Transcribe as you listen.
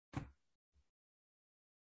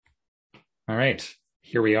All right,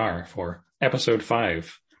 here we are for episode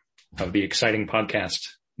 5 of the exciting podcast,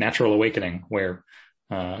 Natural Awakening, where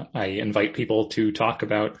I invite people to talk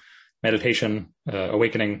about meditation,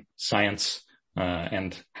 awakening, science,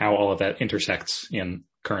 and how all of that intersects in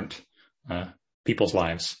current people's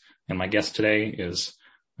lives. And my guest today is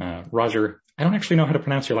Roger. I don't actually know how to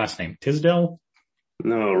pronounce your last name. Thisdell?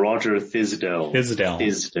 No, Roger Thisdell.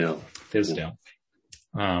 Thisdell.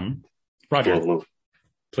 Roger, hello.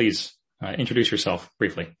 Please introduce yourself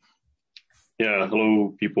briefly. Yeah,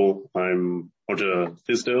 hello people. I'm Roger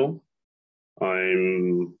Thisdell.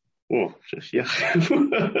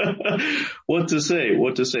 What to say?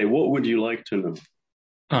 What would you like to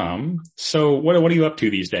know? So what are you up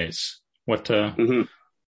to these days? I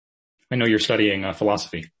know you're studying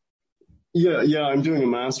philosophy. Yeah, I'm doing a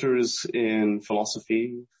master's in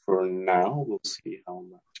philosophy for now. We'll see how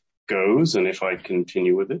that goes and if I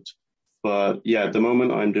continue with it. But yeah, at the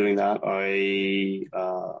moment I'm doing that.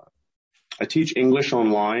 I teach English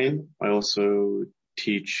online. I also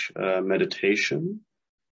teach meditation,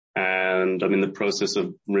 and I'm in the process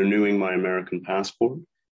of renewing my American passport.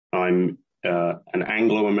 I'm an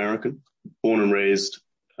Anglo-American, born and raised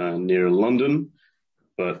near London,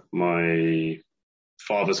 but my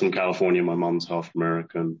father's from California, my mom's half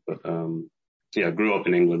American, but grew up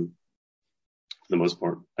in England for the most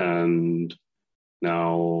part, and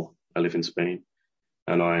now I live in Spain,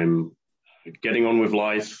 and I'm getting on with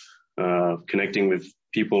life, connecting with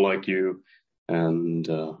people like you, and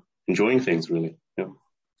enjoying things really. Yeah.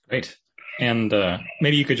 Great. And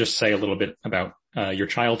maybe you could just say a little bit about your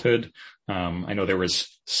childhood. I know there was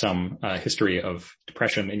some history of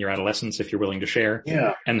depression in your adolescence, if you're willing to share,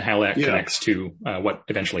 and how that connects to what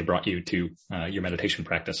eventually brought you to your meditation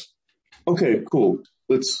practice. Okay, cool.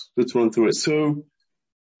 Let's run through it. So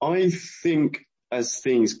I think as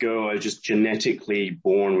things go, I was just genetically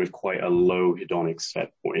born with quite a low hedonic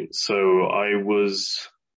set point. So I was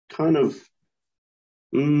kind of,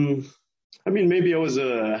 maybe I was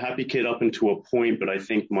a happy kid up until a point, but I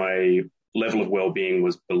think my level of well-being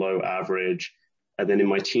was below average. And then in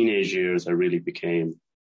my teenage years, I really became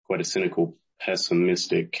quite a cynical,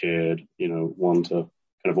 pessimistic kid, one to kind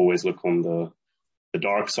of always look on the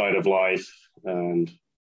dark side of life. And,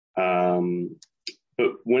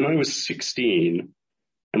 but when I was 16,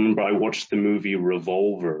 I remember I watched the movie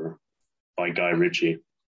Revolver by Guy Ritchie.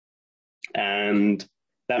 And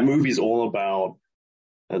that movie is all about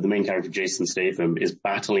the main character, Jason Statham, is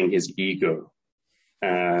battling his ego.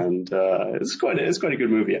 And it's quite a good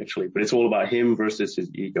movie, actually. But it's all about him versus his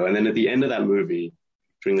ego. And then at the end of that movie,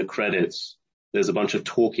 during the credits, there's a bunch of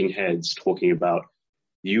talking heads talking about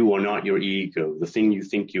you are not your ego. The thing you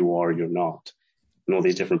think you are, you're not. And all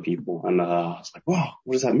these different people. And I was like, wow,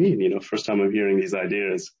 what does that mean? First time I'm hearing these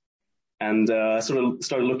ideas. And I sort of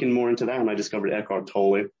started looking more into that, and I discovered Eckhart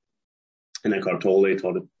Tolle. And Eckhart Tolle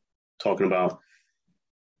started talking about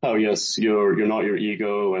how, yes, you're not your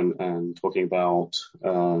ego, and talking about,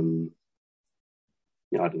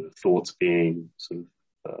 thoughts being sort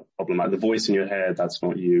of problematic. The voice in your head, that's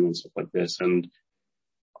not you, and stuff like this. And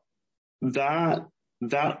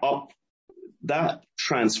that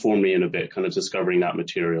transformed me in a bit, kind of discovering that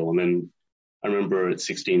material. And then I remember at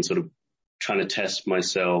 16 sort of trying to test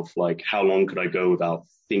myself, like how long could I go without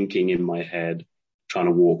thinking in my head, trying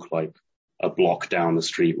to walk like a block down the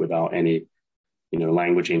street without any,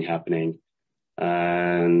 languaging happening.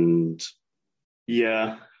 And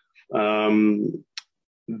then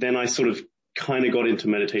I sort of kind of got into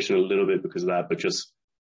meditation a little bit because of that, but just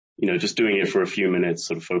doing it for a few minutes,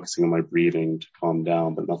 sort of focusing on my breathing to calm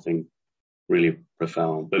down, but nothing really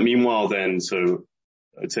profound. But meanwhile then, so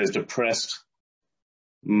it says depressed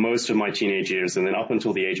most of my teenage years, and then up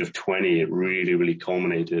until the age of 20, it really, really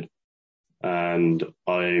culminated. And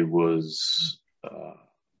I was,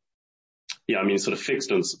 sort of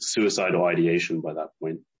fixed on suicidal ideation by that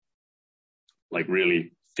point, like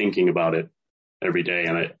really thinking about it every day.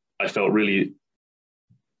 And I felt really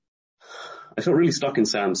stuck in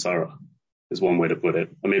samsara is one way to put it.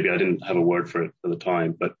 Or maybe I didn't have a word for it at the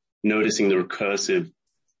time, but noticing the recursive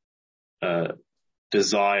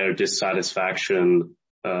desire, dissatisfaction,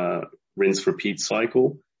 rinse repeat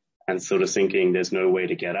cycle, and sort of thinking there's no way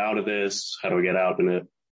to get out of this. How do I get out in it?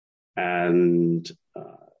 And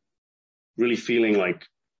really feeling like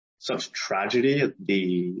such tragedy at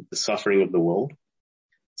the suffering of the world.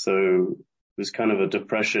 So it was kind of a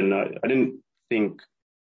depression. I didn't think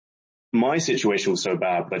my situation was so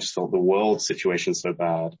bad, but I just thought the world's situation so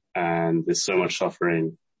bad, and there's so much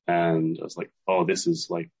suffering. And I was like, oh, this is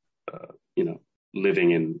like,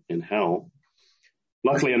 living in hell.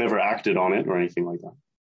 Luckily, I never acted on it or anything like that.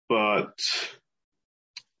 But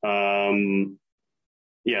At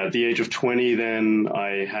the age of 20, then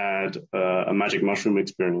I had a magic mushroom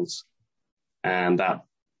experience, and that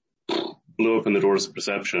blew open the doors of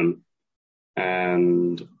perception.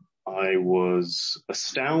 And I was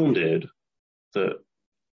astounded that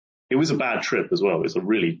it was a bad trip as well. It was a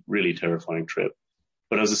really, really terrifying trip.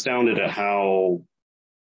 But I was astounded at how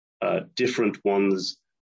different one's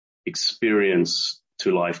experience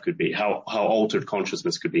to life could be, how altered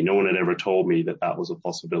consciousness could be. No one had ever told me that that was a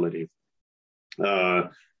possibility. And,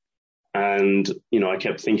 I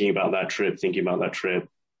kept thinking about that trip.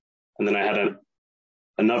 And then I had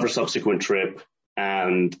another subsequent trip,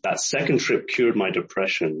 and that second trip cured my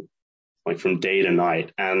depression, like from day to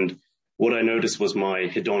night. And what I noticed was my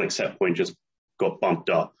hedonic set point just got bumped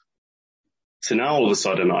up. So now all of a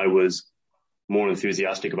sudden I was more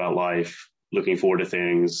enthusiastic about life, looking forward to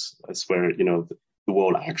things. I swear, the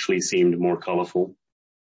world actually seemed more colorful.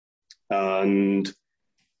 And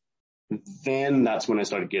then that's when I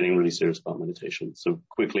started getting really serious about meditation. So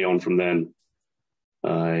quickly on from then,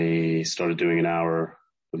 I started doing an hour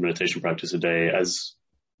of meditation practice a day as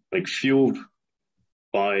fueled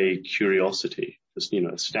by curiosity, just,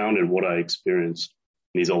 astounded what I experienced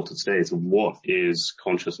in these altered states. What is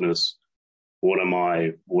consciousness? What am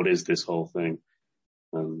I? What is this whole thing?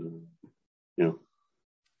 And,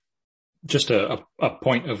 Just a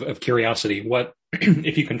point of curiosity. What,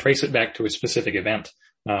 if you can trace it back to a specific event,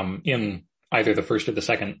 in either the first or the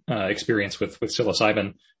second, experience with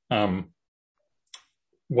psilocybin,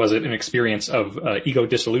 was it an experience of, ego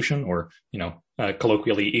dissolution or,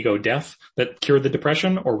 colloquially ego death that cured the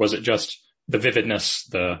depression? Or was it just the vividness,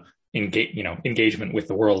 the engagement with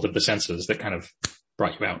the world of the senses that kind of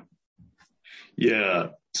brought you out? Yeah.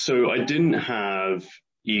 So I didn't have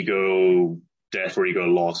ego death or ego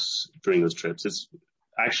loss during those trips. It's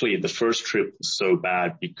actually the first trip was so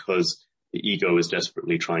bad because the ego is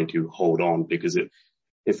desperately trying to hold on, because it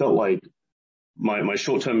felt like my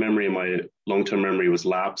short-term memory and my long-term memory was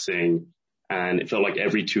lapsing, and it felt like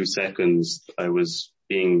every 2 seconds I was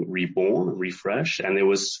being reborn and refreshed, and there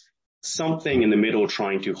was something in the middle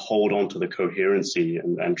trying to hold on to the coherency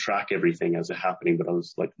and track everything as it happening, but I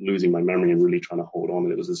was losing my memory and really trying to hold on.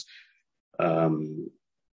 And it was this,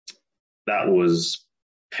 that was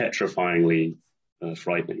petrifyingly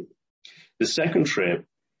frightening. The second trip,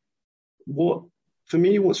 what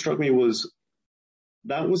struck me was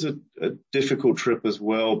that was a difficult trip as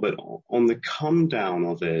well, but on the come down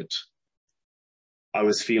of it, I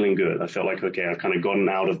was feeling good. I felt like, okay, I've kind of gotten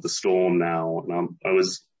out of the storm now, and I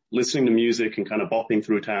was listening to music and kind of bopping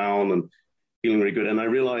through town and feeling really good. And I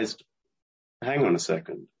realized, hang on a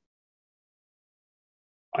second,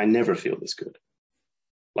 I never feel this good.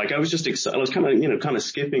 I was just excited. I was kind of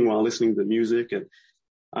skipping while listening to the music.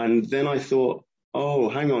 And then I thought, oh,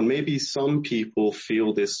 hang on, maybe some people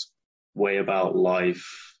feel this way about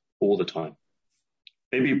life all the time.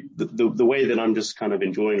 Maybe the way that I'm just kind of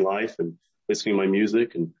enjoying life and listening to my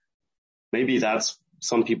music, and maybe that's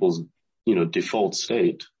some people's, default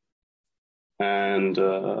state. And,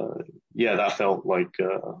 that felt like,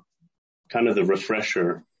 kind of the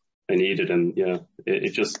refresher I needed. And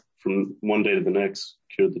it just from one day to the next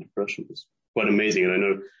cured the depression. It was quite amazing.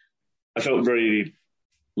 And I felt very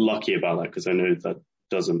lucky about that, because I know that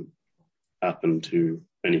doesn't happen to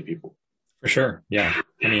many people. For sure. Yeah.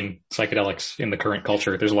 I mean, psychedelics in the current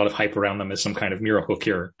culture, there's a lot of hype around them as some kind of miracle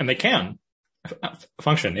cure, and they can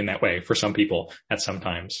function in that way for some people at some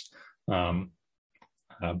times. But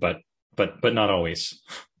not always.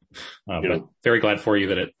 But very glad for you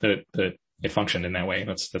that it functioned in that way.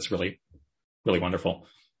 That's really, really wonderful.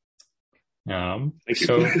 Thank you.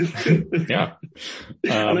 So, yeah.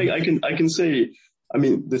 And I can say, I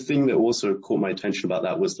mean, the thing that also caught my attention about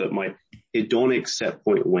that was that my hedonic set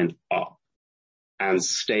point went up and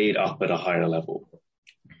stayed up at a higher level.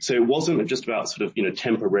 So it wasn't just about sort of,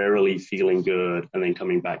 temporarily feeling good and then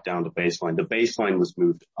coming back down to baseline. The baseline was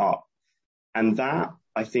moved up. And that,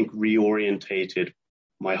 I think, reorientated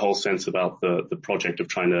my whole sense about the project of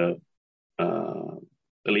trying to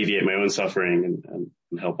alleviate my own suffering and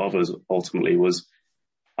help others ultimately was,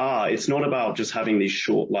 it's not about just having these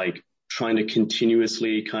short, trying to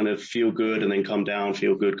continuously kind of feel good and then come down,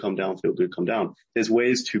 feel good, come down, feel good, come down. There's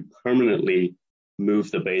ways to permanently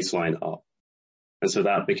move the baseline up. And so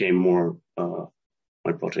that became more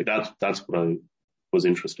my project. That's what I was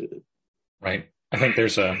interested in. Right. I think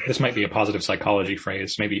this might be a positive psychology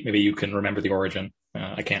phrase. Maybe you can remember the origin.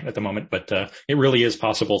 I can't at the moment, but it really is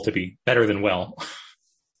possible to be better than well.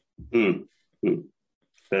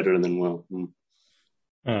 Better than well.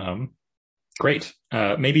 Great.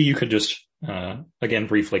 Maybe you could just, again,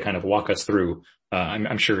 briefly kind of walk us through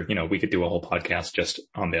I'm sure, we could do a whole podcast just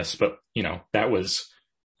on this, but that was,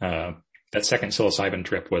 that second psilocybin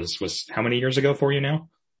trip was how many years ago for you now?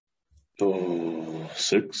 Oh,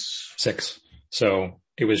 6. 6. So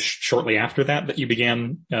it was shortly after that you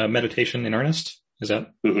began meditation in earnest. Is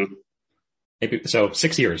that? Mm-hmm. Maybe so.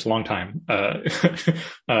 6 years, long time.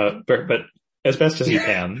 But as best as you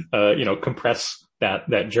can, compress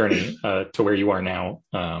that journey to where you are now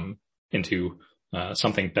into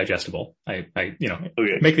something digestible. I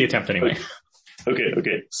Okay. Make the attempt anyway.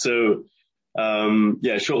 Okay. So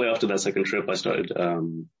shortly after that second trip, I started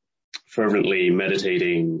fervently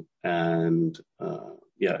meditating and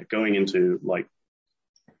going into like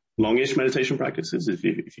longish meditation practices, if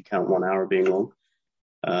you count 1 hour being long,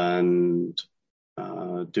 and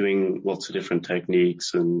doing lots of different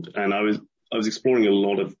techniques, and I was exploring a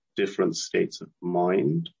lot of different states of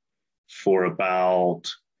mind for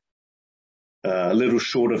about a little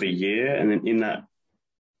short of a year. And then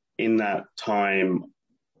in that time,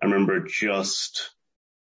 I remember just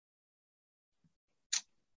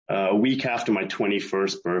a week after my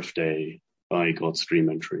 21st birthday, I got stream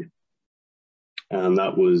entry. And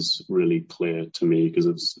that was really clear to me because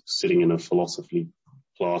I was sitting in a philosophy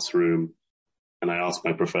classroom and I asked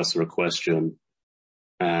my professor a question.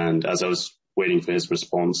 And as I was waiting for his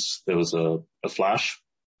response, there was a flash,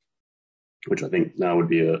 which I think now would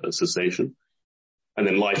be a cessation. And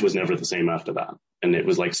then life was never the same after that. And it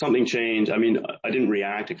was like something changed. I mean, I didn't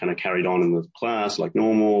react. I kind of carried on in the class like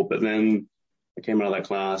normal, but then I came out of that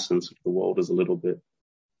class and sort of the world was a little bit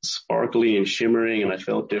sparkly and shimmering and I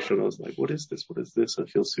felt different. I was like, what is this? What is this? I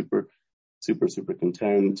feel super, super, super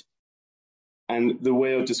content. And the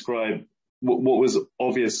way I would describe what was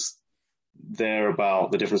obvious there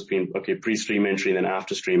about the difference between, pre-stream entry and then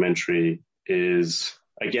after stream entry is,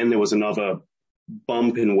 again, there was another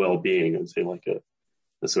bump in well-being. I'd say like a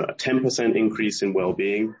 10% increase in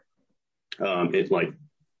well-being. It like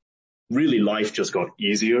really life just got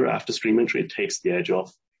easier after stream entry. It takes the edge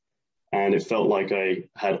off. And it felt like I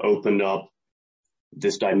had opened up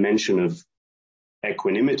this dimension of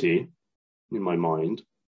equanimity in my mind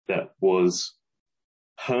that was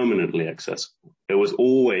permanently accessible. There was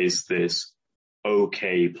always this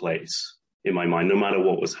okay place in my mind, no matter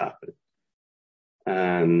what was happening.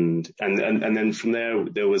 And then from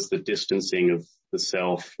there was the distancing of the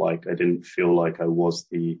self. Like I didn't feel like I was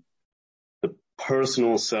the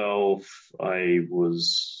personal self. I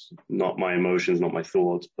was not my emotions, not my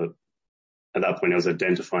thoughts, but at that point I was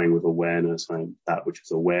identifying with awareness. I'm that which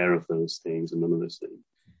is aware of those things and none of those things.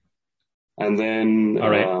 And then, all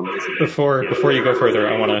right. Before you go further,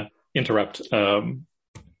 I want to interrupt, and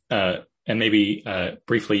maybe,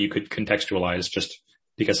 briefly you could contextualize just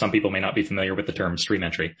because some people may not be familiar with the term stream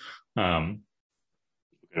entry.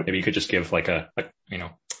 Maybe you could just give like a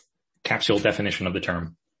capsule definition of the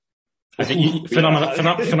term. I think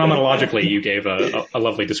phenomenologically you gave a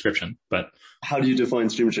lovely description, but how do you define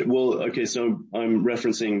stream entry? Well, okay, so I'm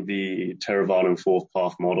referencing the Theravada and fourth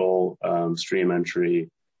path model. Stream entry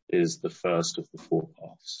is the first of the 4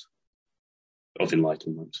 paths of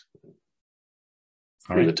enlightenment. All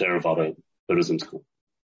right. In the Theravada Buddhism school.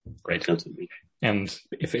 Great. And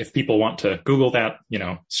if people want to Google that,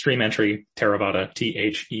 stream entry, Theravada,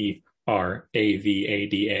 Theravada,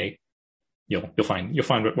 you'll find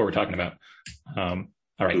what we're talking about. All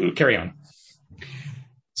right, mm-hmm. Carry on.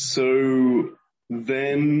 So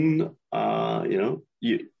then,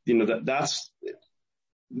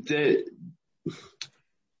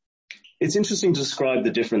 it's interesting to describe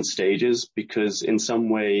the different stages because in some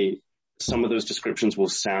way, some of those descriptions will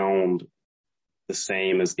sound the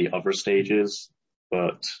same as the other stages,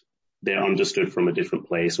 but they're understood from a different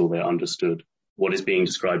place, or they're understood, what is being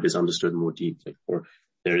described is understood more deeply, or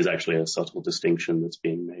there is actually a subtle distinction that's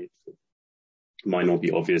being made. It might not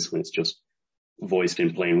be obvious when it's just voiced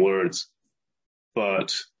in plain words,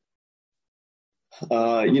 but,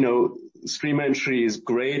 stream entry is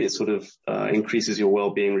great. It sort of, increases your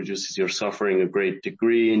well-being, reduces your suffering a great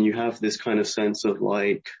degree. And you have this kind of sense of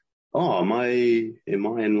like, oh, am I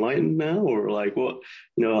enlightened now? Or like, what,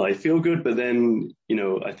 I feel good. But then,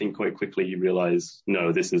 I think quite quickly you realize,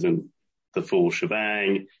 no, this isn't the full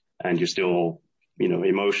shebang and you're still,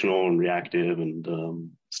 emotional and reactive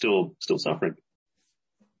and, still suffering.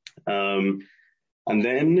 And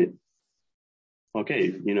then,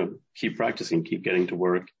 okay, keep practicing, keep getting to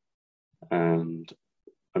work. And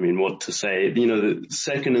I mean, what to say, the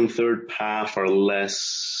second and third path are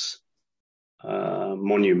less,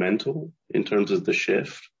 monumental in terms of the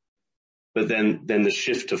shift, but then the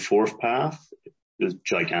shift to fourth path is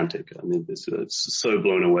gigantic. I mean, it's so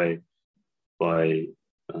blown away by,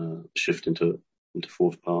 shift into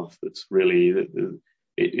fourth path. It's really,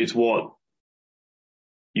 it's what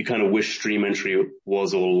you kind of wish stream entry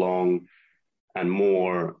was all along and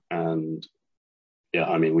more. And yeah,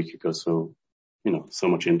 I mean, we could go so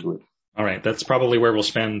much into it. All right. That's probably where we'll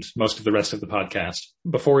spend most of the rest of the podcast.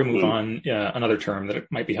 Before we move on, another term that it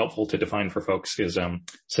might be helpful to define for folks is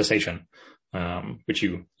cessation, which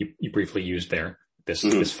you briefly used there,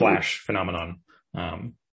 this flash phenomenon.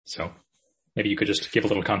 So maybe you could just give a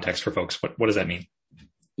little context for folks. What does that mean?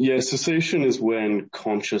 Yeah, cessation is when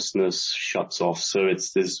consciousness shuts off. So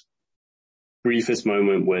it's this briefest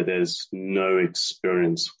moment where there's no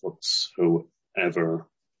experience whatsoever.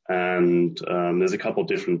 And there's a couple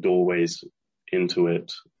different doorways into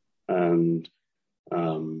it. And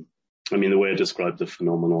I mean, the way I describe the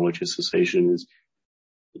phenomenology of cessation is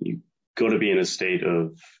you got to be in a state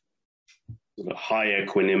of high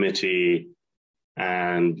equanimity,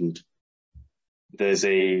 and there's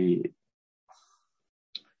a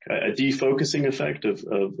defocusing effect of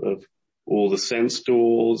all the sense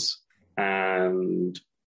doors, and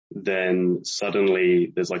then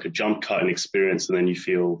suddenly there's like a jump cut in experience, and then you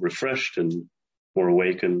feel refreshed and more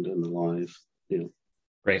awakened and alive.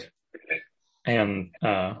 Great. And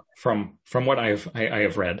from what I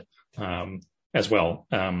have read as well,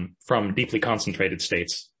 from deeply concentrated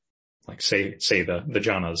states, like say the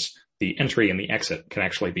jhanas, the entry and the exit can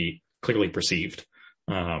actually be clearly perceived,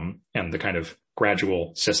 and the kind of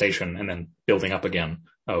gradual cessation and then building up again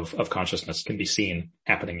of consciousness can be seen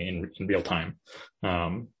happening in real time,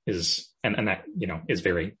 and that, is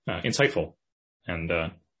very insightful and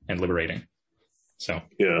liberating. So.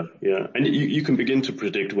 Yeah. And you can begin to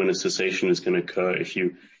predict when a cessation is going to occur if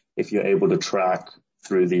you're able to track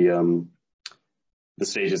through the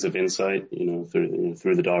stages of insight,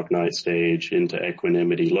 through the dark night stage into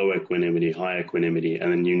equanimity, low equanimity, high equanimity,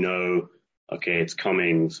 and then okay, it's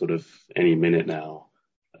coming sort of any minute now,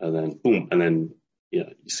 and then boom, and then you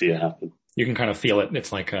see it happen. You can kind of feel it.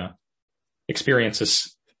 It's like experience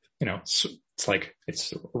is, it's like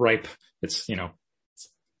it's ripe. It's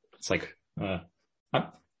it's like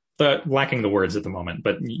lacking the words at the moment,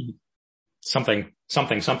 but something.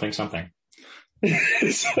 something. Yeah.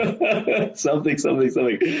 This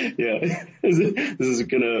is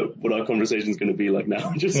what our conversation is gonna be like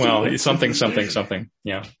now. Something. Yeah. Something.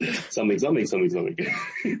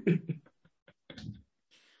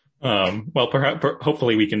 Perhaps,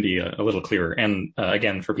 hopefully we can be a little clearer. And,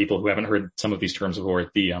 again, for people who haven't heard some of these terms before,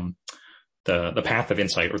 the path of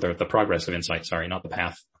insight, or the progress of insight, sorry, not the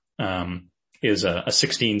path, is a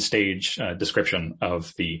 16-stage, description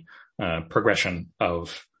of the, progression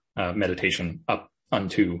of, meditation up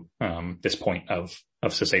unto, this point of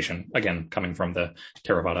cessation. Again, coming from the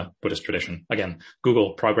Theravada Buddhist tradition. Again,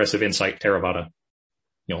 Google progressive insight Theravada.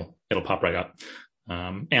 It'll pop right up.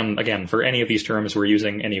 And again, for any of these terms we're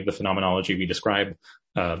using, any of the phenomenology we describe,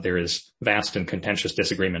 there is vast and contentious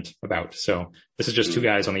disagreement about. So this is just two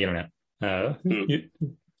guys on the internet.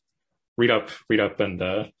 Read up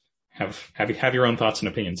and, have your own thoughts and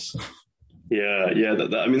opinions. Yeah.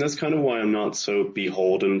 I mean, that's kind of why I'm not so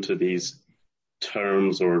beholden to these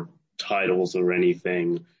terms or titles or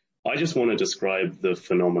anything. I just want to describe the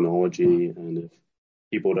phenomenology, and if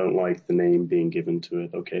people don't like the name being given to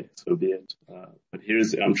it, okay, so be it. But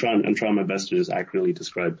I'm trying my best to just accurately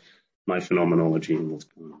describe my phenomenology and what's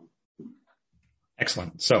going on.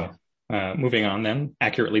 Excellent. So, moving on then,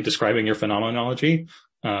 accurately describing your phenomenology.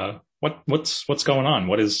 What's going on?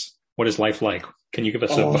 What is life like? Can you give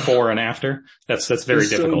us a before and after? That's very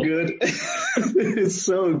difficult. So good. It's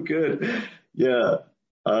so good. Yeah.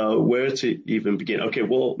 Where to even begin? Okay.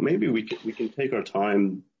 Well, maybe we can take our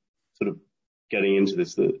time sort of getting into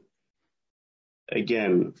this.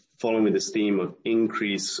 Again, following this theme of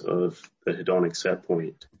increase of the hedonic set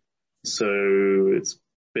point. So it's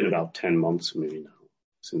been about 10 months maybe now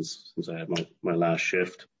since I had my last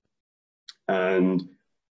shift. And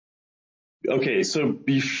okay, so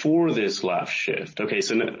before this last shift, okay,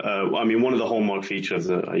 so I mean, one of the hallmark features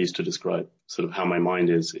that I used to describe sort of how my mind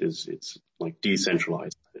is it's like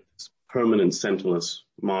decentralized. It's permanent centerless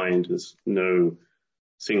mind. There's no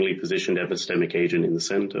singly positioned epistemic agent in the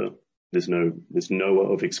center. There's no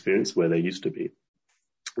knower of experience where there used to be.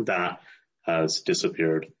 That has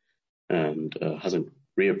disappeared and hasn't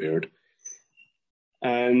reappeared.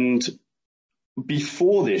 And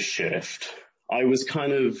before this shift, I was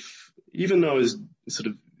kind of, even though I was sort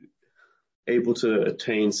of able to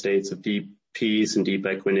attain states of deep peace and deep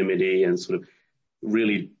equanimity and sort of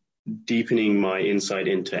really deepening my insight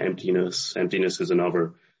into emptiness. Emptiness is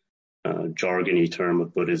another jargony term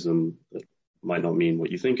of Buddhism that might not mean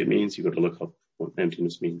what you think it means. You've got to look up what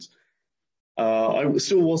emptiness means. I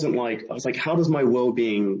still wasn't like, I was like, how does my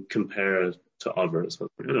well-being compare to others? I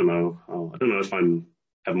don't know. I don't know if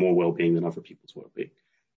have more well-being than other people's well-being.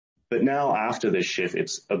 But now after this shift,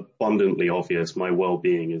 it's abundantly obvious my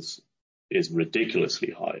well-being is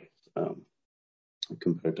ridiculously high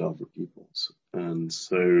compared to other people's. And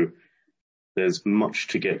so there's much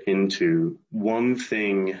to get into. One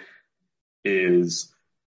thing is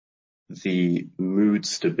the mood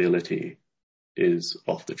stability is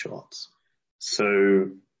off the charts.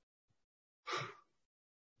 So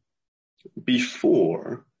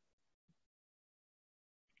before,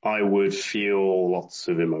 I would feel lots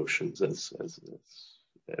of emotions, as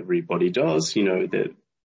everybody does. You know, that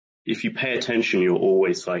if you pay attention, you're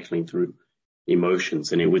always cycling through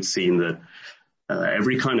emotions, and it would seem that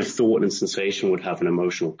every kind of thought and sensation would have an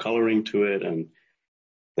emotional coloring to it, and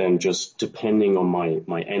then just depending on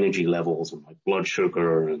my energy levels and my blood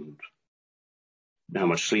sugar and how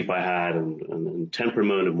much sleep I had and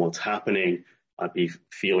temperament and what's happening, I'd be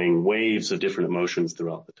feeling waves of different emotions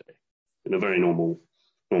throughout the day in a very normal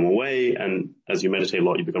way. And as you meditate a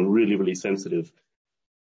lot, you become really, really sensitive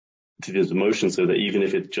to these emotions, so that even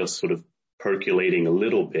if it's just sort of percolating a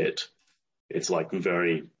little bit, it's like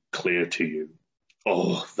very clear to you.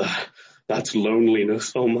 Oh, that's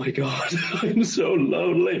loneliness. Oh my God, I'm so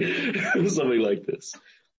lonely. Something like this.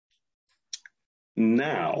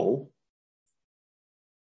 Now,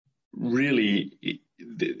 really,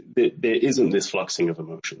 there isn't this fluxing of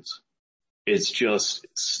emotions. It's just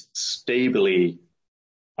stably,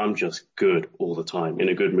 I'm just good all the time, in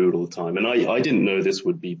a good mood all the time. And I didn't know this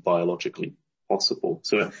would be biologically possible.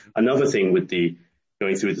 So another thing with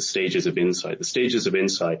going through the stages of insight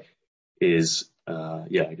is, I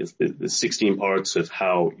guess the 16 parts of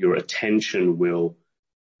how your attention will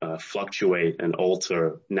fluctuate and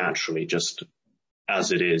alter naturally, just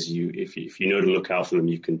as it is. If you know to look out for them,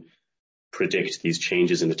 you can predict these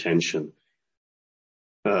changes in attention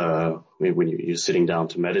when you're sitting down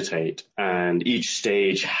to meditate. And each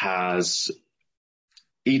stage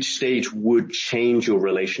would change your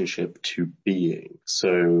relationship to being.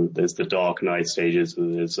 So there's the dark night stages,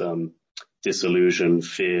 there's disillusion,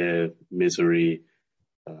 fear, misery,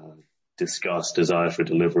 disgust, desire for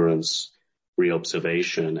deliverance,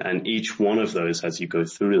 reobservation. And each one of those, as you go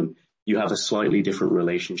through them, you have a slightly different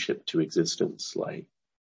relationship to existence. Like,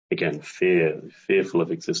 again, fearful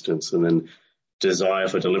of existence, and then desire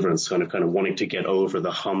for deliverance, kind of wanting to get over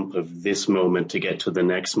the hump of this moment to get to the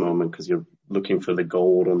next moment, because you're looking for the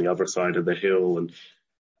gold on the other side of the hill,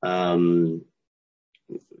 and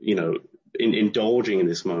indulging in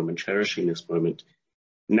this moment, cherishing this moment.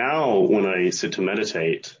 Now, when I sit to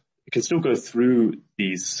meditate, I can still go through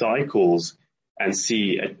these cycles and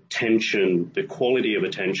see attention, the quality of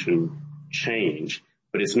attention change,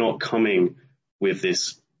 but it's not coming with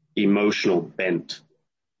this emotional bent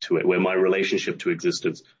to it, where my relationship to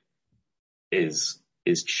existence is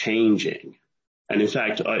changing. And in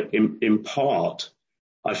fact, in part,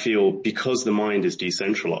 I feel because the mind is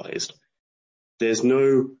decentralized, there's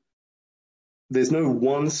no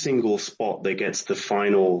one single spot that gets the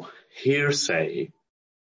final hearsay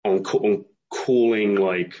on calling,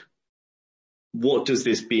 like, what does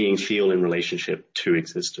this being feel in relationship to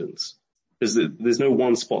existence? There's no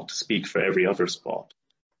one spot to speak for every other spot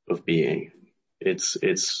of being. It's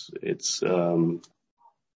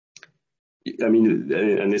I mean,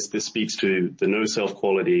 and this speaks to the no self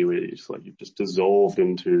quality, where it's like you've just dissolved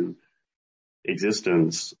into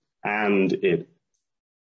existence, and it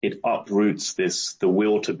uproots the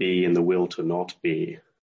will to be and the will to not be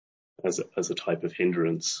as a type of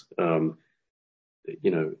hindrance.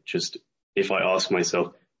 Just if I ask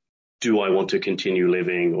myself, do I want to continue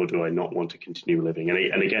living or do I not want to continue living?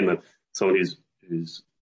 And again, someone who's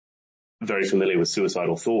very familiar with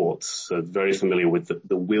suicidal thoughts, so very familiar with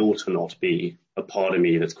the will to not be, a part of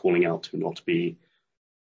me that's calling out to not be,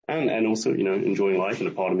 and also, enjoying life, and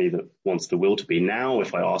a part of me that wants the will to be. Now,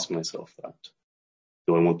 if I ask myself that,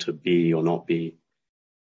 do I want to be or not be?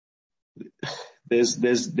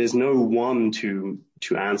 There's no one to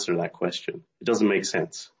answer that question. It doesn't make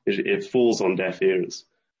sense. It falls on deaf ears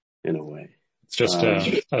in a way. It's just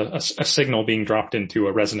a signal being dropped into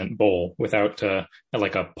a resonant bowl without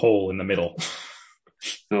like a pole in the middle.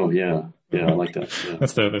 Oh yeah, I like that. Yeah.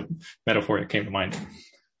 That's the metaphor that came to mind.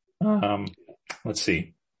 Let's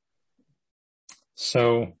see.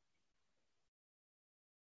 So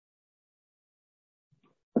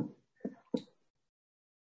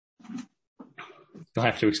you'll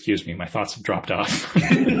have to excuse me. My thoughts have dropped off.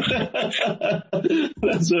 That's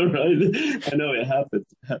all right. I know it happens.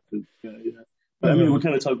 Yeah. But I mean, we're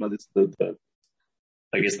kind of talking about this,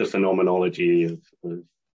 I guess the phenomenology of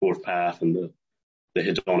fourth path and the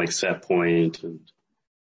hedonic set point. And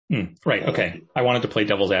right. Okay. I wanted to play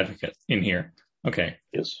devil's advocate in here. Okay.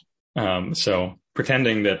 Yes. So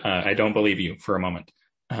pretending that I don't believe you for a moment,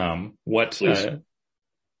 what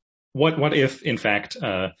if, in fact,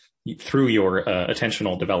 through your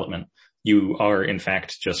attentional development, you are in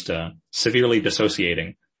fact just severely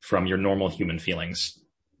dissociating from your normal human feelings,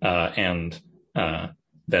 and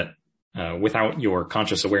that without your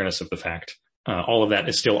conscious awareness of the fact, all of that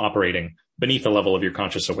is still operating beneath the level of your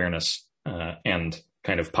conscious awareness, and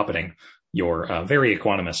kind of puppeting your very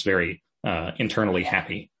equanimous, very internally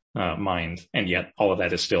happy mind, and yet all of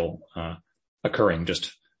that is still occurring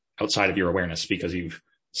just outside of your awareness because you've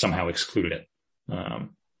somehow excluded it.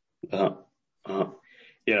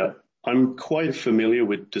 Yeah, I'm quite familiar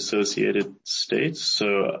with dissociated states.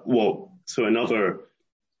 So another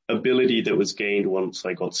ability that was gained once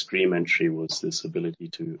I got stream entry was this ability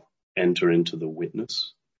to enter into the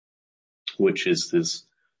witness, which is this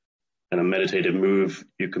kind of meditative move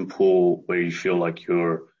you can pull where you feel like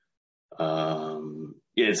you're,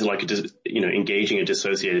 it's like engaging a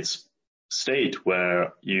dissociated state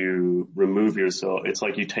where you remove yourself. It's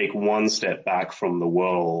like you take one step back from the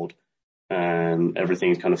world and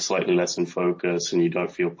everything's kind of slightly less in focus and you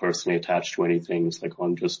don't feel personally attached to anything. It's like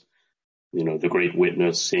I'm just, the great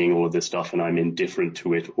witness seeing all of this stuff and I'm indifferent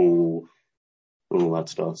to it all that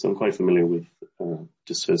stuff. So I'm quite familiar with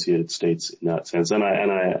dissociated states in that sense. And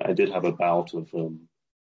I did have a bout of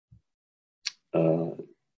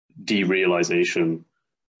derealization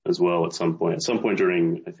as well at some point. At some point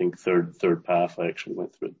during, I think, third path, I actually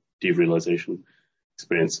went through a derealization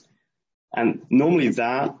experience. And normally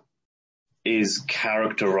that is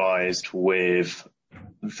characterized with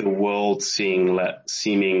the world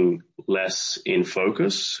seeming less in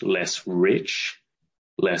focus, less rich,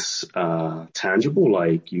 less tangible,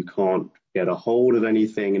 like you can't get a hold of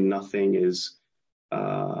anything and nothing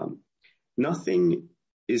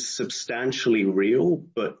is substantially real,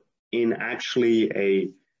 but in actually a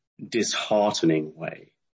disheartening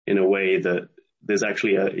way, in a way that there's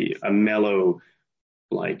actually a mellow,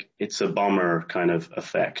 like it's a bummer kind of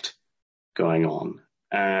effect going on.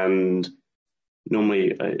 And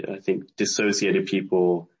normally I think dissociated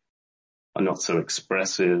people are not so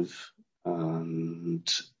expressive. And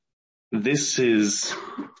there's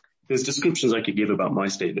descriptions I could give about my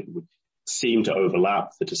state that would seem to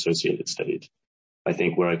overlap the dissociated state. I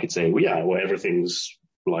think where I could say, everything's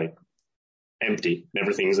like empty,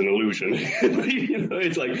 everything's an illusion.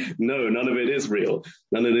 It's like, no, none of it is real.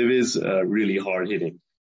 None of it is really hard hitting.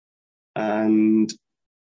 And,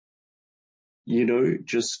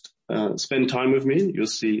 just spend time with me. You'll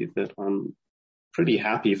see that I'm pretty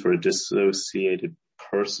happy for a dissociated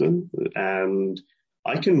person, and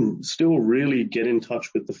I can still really get in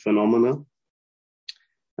touch with the phenomena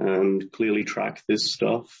and clearly track this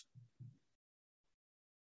stuff.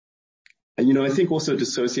 And, I think also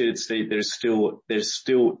dissociated state, there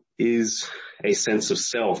still is a sense of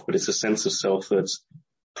self, but it's a sense of self that's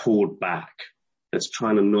pulled back, that's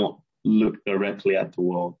trying to not look directly at the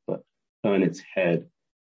world, but turn its head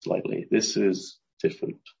slightly. This is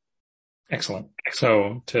different. Excellent.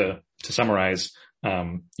 So to summarize,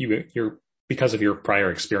 you're because of your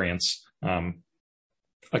prior experience,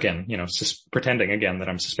 again, pretending again that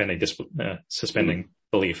I'm suspending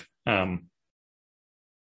belief,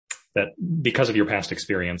 that because of your past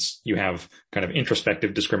experience, you have kind of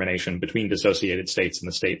introspective discrimination between dissociated states and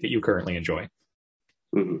the state that you currently enjoy.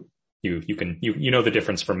 Mm-hmm. You know the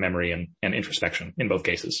difference from memory and introspection in both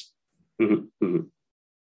cases. Mm-hmm. Mm-hmm.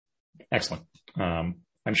 Excellent.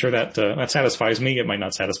 I'm sure that satisfies me. It might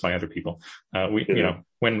not satisfy other people.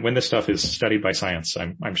 When this stuff is studied by science,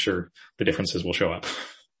 I'm sure the differences will show up.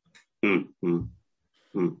 Mm-hmm.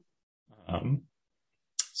 Mm-hmm.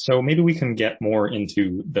 So maybe we can get more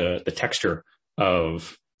into the texture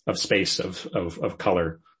of space, of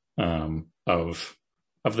color, of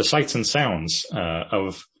the sights and sounds,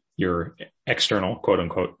 of your external quote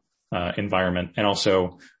unquote, environment, and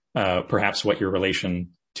also, perhaps what your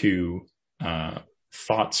relation to,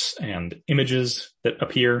 thoughts and images that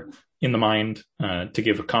appear in the mind, to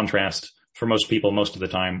give a contrast. For most people, most of the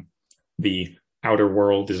time, the outer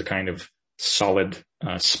world is a kind of solid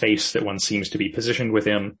space that one seems to be positioned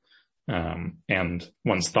within, and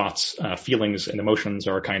one's thoughts, feelings, and emotions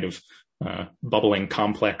are a kind of bubbling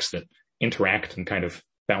complex that interact and kind of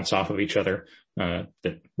bounce off of each other,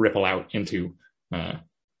 that ripple out into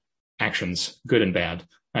actions, good and bad,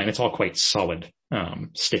 and it's all quite solid,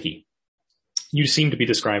 sticky. You seem to be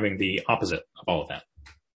describing the opposite of all of that.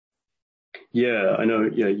 Yeah, I know.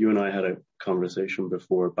 Yeah, you and I had a conversation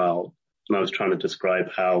before about, and I was trying to describe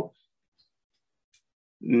how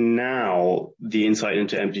now the insight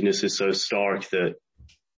into emptiness is so stark that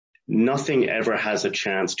nothing ever has a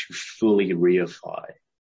chance to fully reify.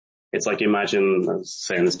 It's like, imagine, I was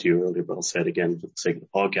saying this to you earlier, but I'll say it again for the sake of the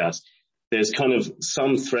podcast. There's kind of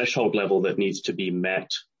some threshold level that needs to be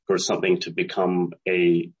met for something to become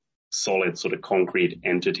a solid sort of concrete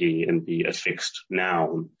entity and be a fixed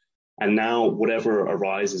noun. And now whatever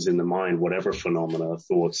arises in the mind, whatever phenomena,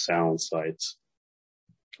 thoughts, sounds, sights,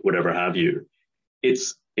 whatever have you, it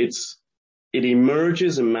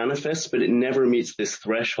emerges and manifests, but it never meets this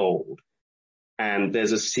threshold. And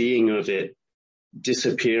there's a seeing of it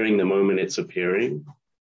disappearing the moment it's appearing.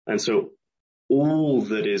 And so all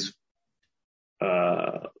that is,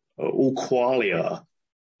 all qualia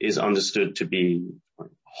is understood to be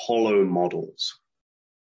hollow models.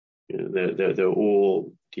 You know, they're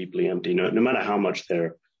all deeply empty, no matter how much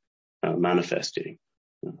they're manifesting.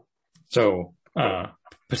 So,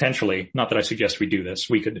 potentially, not that I suggest we do this,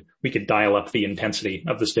 we could dial up the intensity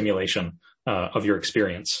of the stimulation, of your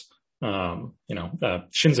experience.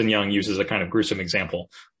 Shinzen Young uses a kind of gruesome example.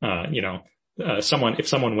 If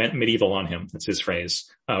someone went medieval on him, that's his phrase,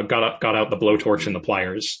 got out the blowtorch and the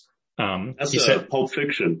pliers. That's Pulp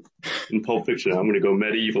Fiction. In Pulp Fiction, I'm going to go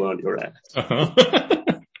medieval on your ass.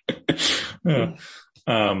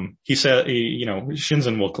 He said,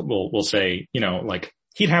 Shinzen will say, like,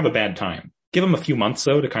 he'd have a bad time. Give him a few months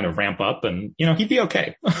though to kind of ramp up and, he'd be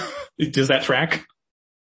okay. Does that track?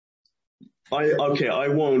 I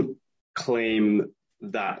won't claim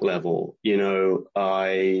that level.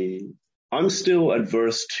 I'm still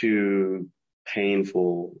adverse to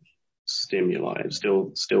painful stimuli. I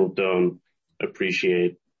still don't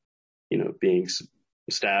appreciate, being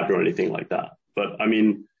stabbed or anything like that. But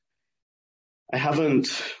I haven't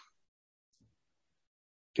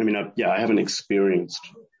experienced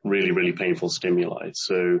really, really painful stimuli.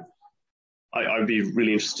 So I'd be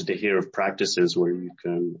really interested to hear of practices where you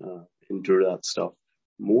can endure that stuff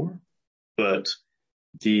more. But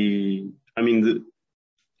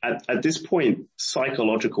at this point,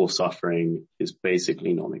 psychological suffering is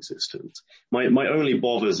basically non-existent. My only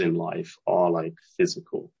bothers in life are like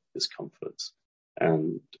physical discomforts.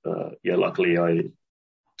 And, luckily I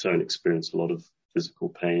don't experience a lot of physical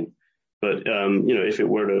pain. But, if it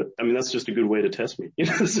were to, that's just a good way to test me.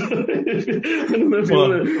 So, I don't know if you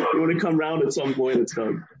want to come round at some point and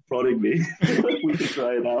start prodding me. We can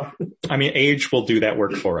try it out. Age will do that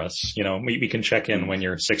work for us. We can check in when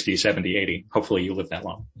you're 60, 70, 80. Hopefully you live that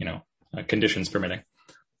long, conditions permitting.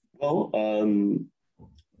 Well,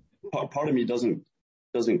 part of me doesn't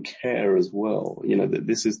care as well.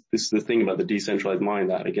 This is the thing about the decentralized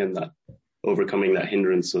mind, that overcoming that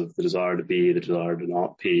hindrance of the desire to be, the desire to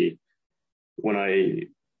not be. When I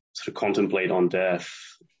sort of contemplate on death,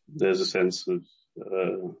 there's a sense of,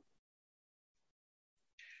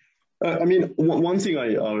 one thing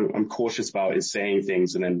I'm cautious about is saying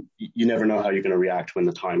things, and then you never know how you're going to react when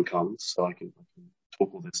the time comes. So I can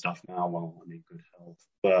talk all this stuff now while I'm in good health.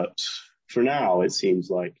 But for now, it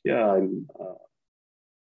seems like, I'm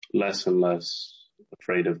less and less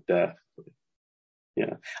afraid of death.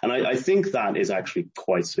 Yeah. And I think that is actually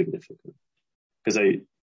quite significant, because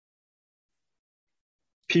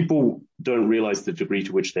people don't realize the degree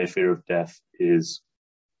to which their fear of death is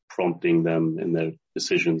prompting them in their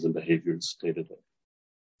decisions and behaviors day to day.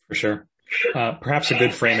 For sure. Perhaps a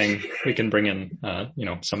good framing, we can bring in, a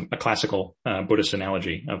classical Buddhist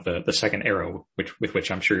analogy of the second arrow, with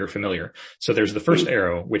which I'm sure you're familiar. So there's the first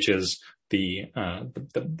arrow, which is the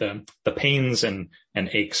pains and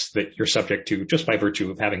aches that you're subject to just by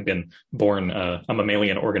virtue of having been born a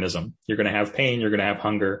mammalian organism. You're going to have pain, you're going to have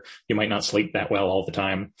hunger, you might not sleep that well all the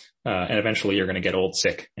time, and eventually you're going to get old,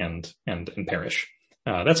 sick, and perish.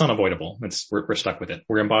 That's unavoidable. We're stuck with it.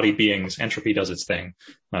 We're embodied beings. Entropy does its thing.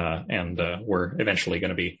 And we're eventually going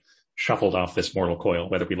to be shuffled off this mortal coil,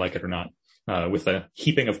 whether we like it or not, with a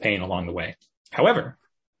heaping of pain along the way. However,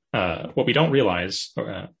 what we don't realize,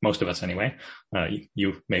 most of us anyway,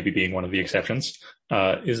 you maybe being one of the exceptions,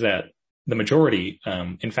 is that the majority,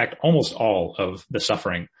 in fact, almost all of the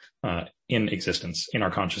suffering, in existence, in our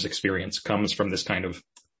conscious experience, comes from this kind of,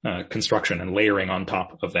 construction and layering on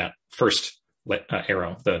top of that first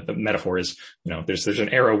arrow. The metaphor is, there's an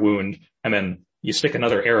arrow wound, and then you stick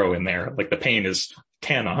another arrow in there. Like the pain is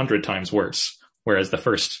 10, 100 times worse. Whereas the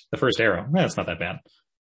first arrow, it's not that bad.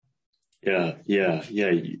 Yeah.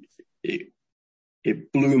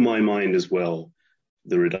 It blew my mind as well,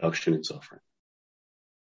 the reduction in suffering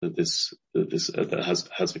that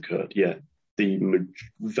has occurred. Yeah. The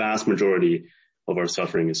vast majority of our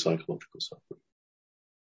suffering is psychological suffering.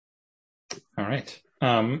 All right.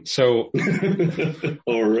 So,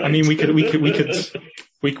 all right. we could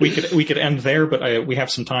we could end there, but we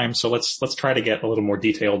have some time, so let's try to get a little more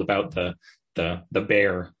detailed about the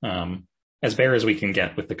bare, as bare as we can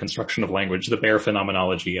get with the construction of language, the bare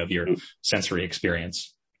phenomenology of your sensory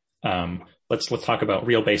experience. Let's talk about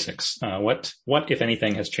real basics. What if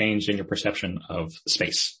anything has changed in your perception of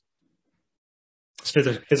space?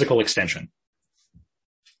 Physical extension.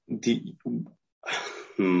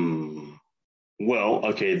 Well,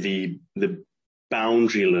 okay, the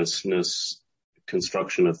boundarylessness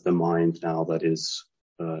construction of the mind now that is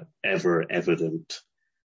ever evident.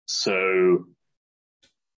 So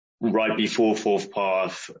right before Fourth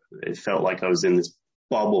Path, it felt like I was in this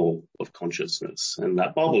bubble of consciousness, and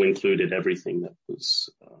that bubble included everything that was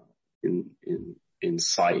in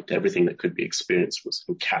sight. Everything that could be experienced was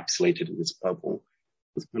encapsulated in this bubble.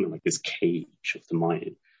 It was kind of like this cage of the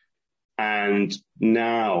mind. And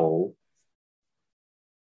now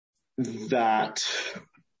that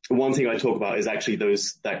one thing I talk about is actually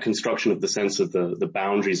that construction of the sense of the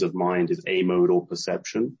boundaries of mind is amodal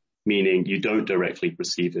perception, meaning you don't directly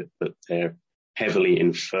perceive it, but they're heavily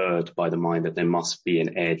inferred by the mind that there must be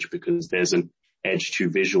an edge because there's an edge to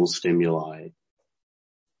visual stimuli.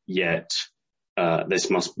 Yet, this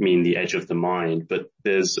must mean the edge of the mind, but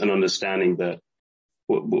there's an understanding that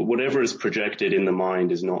whatever is projected in the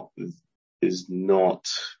mind is not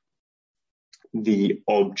the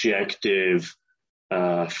objective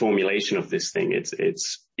formulation of this thing.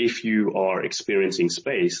 It's if you are experiencing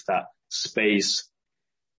space, that space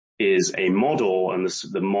is a model, and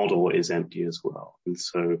the model is empty as well. And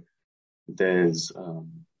so there's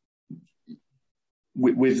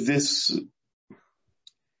with this,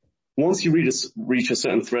 once you reach a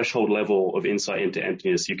certain threshold level of insight into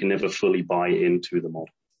emptiness, you can never fully buy into the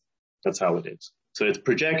model. That's how it is. So it's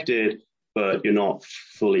projected, but you're not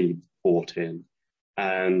fully bought in.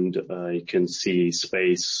 And you can see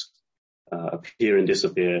space appear and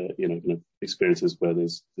disappear, kind of experiences where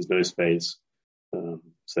there's no space,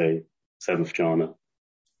 say, seventh jhana.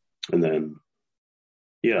 And then,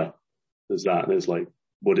 there's that. There's like,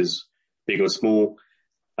 what is big or small?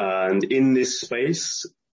 And in this space,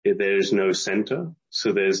 there's no center.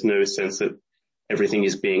 So there's no sense that everything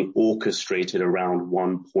is being orchestrated around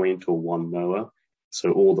one point or one knower.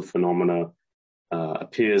 So all the phenomena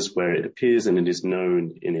appears where it appears, and it is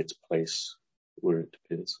known in its place where it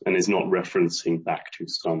appears, and is not referencing back to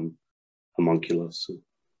some homunculus.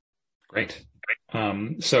 Great.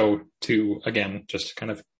 So to, again, just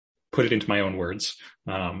kind of put it into my own words,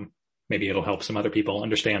 maybe it'll help some other people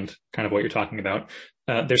understand kind of what you're talking about.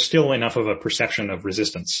 There's still enough of a perception of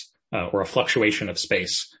resistance or a fluctuation of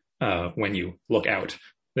space when you look out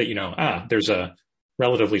that, there's a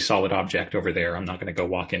relatively solid object over there. I'm not going to go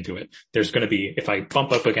walk into it. There's going to be, if I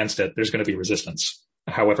bump up against it, there's going to be resistance.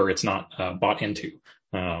 However, it's not bought into,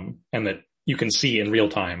 and that you can see in real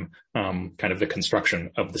time kind of the construction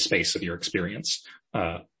of the space of your experience,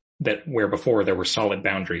 that where before there were solid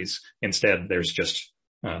boundaries, instead there's just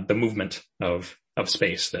the movement of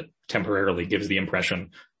space that temporarily gives the impression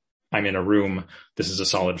I'm in a room, this is a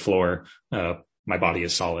solid floor, my body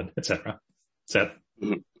is solid, etc. Is that?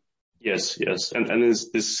 Mm-hmm. Yes. And there's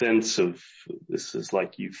this sense of, this is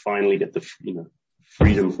like you finally get the,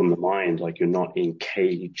 freedom from the mind, like you're not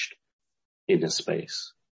encaged in a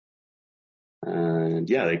space. And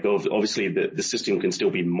obviously the system can still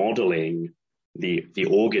be modeling the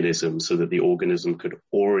organism so that the organism could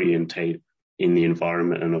orientate in the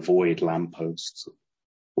environment and avoid lampposts,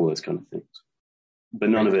 all those kind of things. But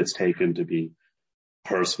none of it's taken to be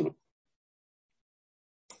personal.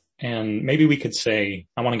 And maybe we could say,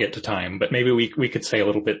 I want to get to time, but maybe we could say a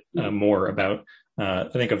little bit more about, I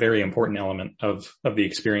think a very important element of the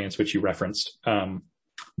experience which you referenced,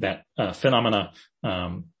 that phenomena,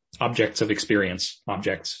 objects of experience,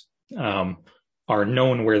 are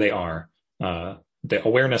known where they are. The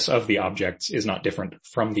awareness of the objects is not different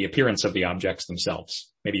from the appearance of the objects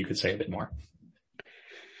themselves. Maybe you could say a bit more.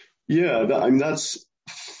 Yeah,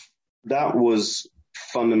 that was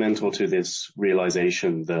fundamental to this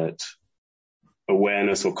realization that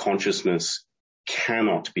awareness or consciousness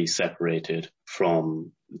cannot be separated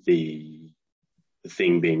from the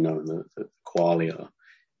thing being known, the qualia.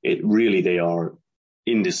 They are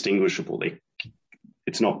indistinguishable.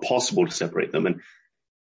 It's not possible to separate them. And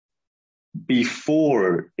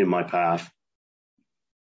before in my path,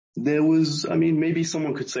 there was, maybe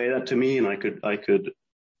someone could say that to me and I could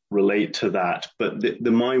relate to that, but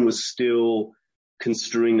the mind was still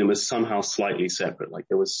construing them as somehow slightly separate. Like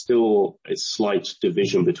there was still a slight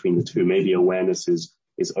division between the two. Maybe awareness is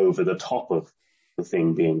over the top of the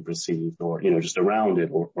thing being perceived, or, just around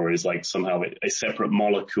it, or is like somehow a separate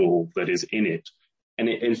molecule that is in it. And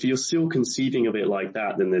if you're still conceiving of it like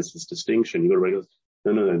that, then there's this distinction. You've got to realize,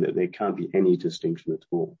 no, there can't be any distinction at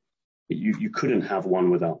all. You couldn't have one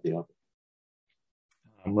without the other.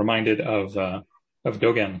 I'm reminded of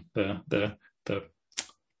Dogen,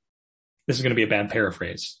 this is going to be a bad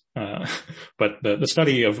paraphrase, but the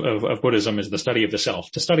study of Buddhism is the study of the self.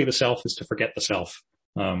 To study the self is to forget the self.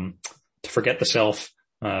 To forget the self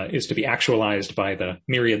is to be actualized by the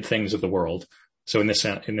myriad things of the world. So in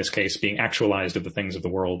this case, being actualized of the things of the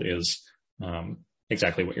world is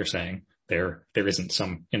exactly what you're saying. There isn't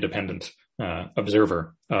some independent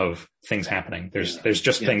observer of things happening. There's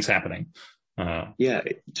just things happening. To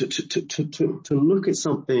look at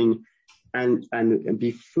something and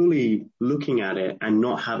be fully looking at it and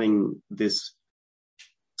not having this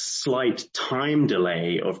slight time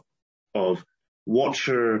delay of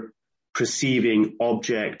watcher perceiving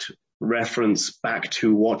object reference back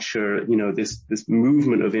to watcher, this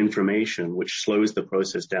movement of information which slows the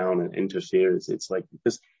process down and interferes. It's like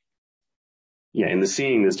this. Yeah, in the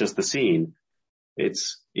seeing, there's just the seen.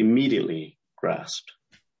 It's immediately grasped,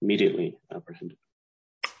 immediately apprehended.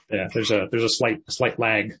 Yeah, there's a slight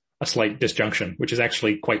lag, a slight disjunction, which is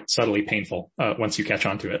actually quite subtly painful once you catch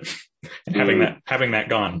on to it. And having that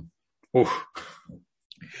gone. Oof.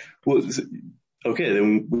 Well, okay,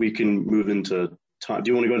 then we can move into time.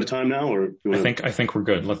 Do you want to go into time now, or do you want I think we're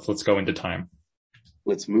good. Let's go into time.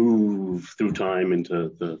 Let's move through time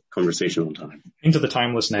into the conversation on time. Into the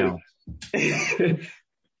timeless now.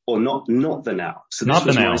 Or not the now. So this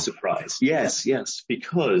was my surprise. Yes,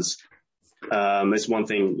 because it's one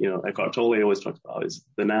thing, Eckhart Tolle always talks about is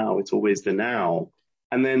the now. It's always the now.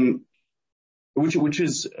 And then, which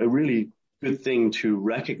is a really good thing to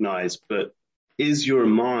recognize, but is your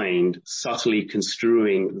mind subtly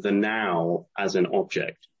construing the now as an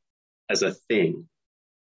object, as a thing,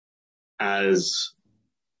 as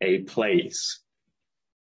a place?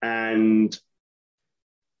 And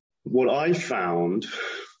what I found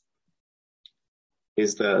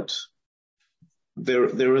is that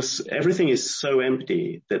everything is so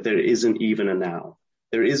empty that there isn't even a now.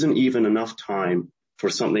 There isn't even enough time for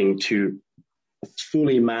something to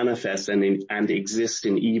fully manifest and exist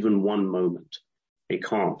in even one moment. It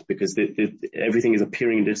can't, because everything is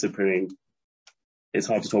appearing and disappearing. It's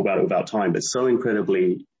hard to talk about it without time, but so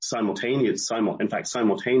incredibly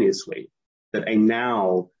simultaneously, that a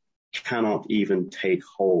now cannot even take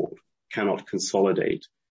hold, cannot consolidate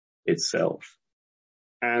itself.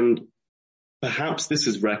 And perhaps this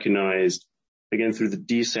is recognized, again, through the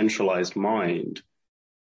decentralized mind.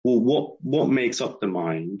 Well, what makes up the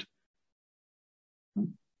mind?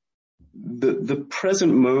 The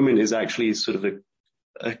present moment is actually sort of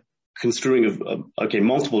a construing of,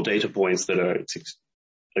 multiple data points that are,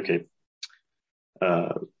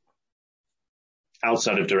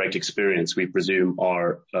 outside of direct experience, we presume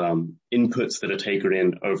are inputs that are taken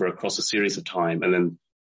in across a series of time, and then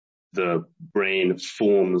the brain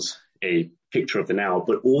forms a picture of the now.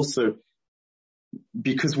 But also,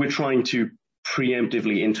 because we're trying to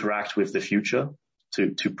preemptively interact with the future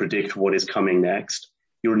to predict what is coming next,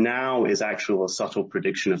 your now is actually a subtle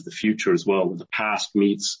prediction of the future as well, where the past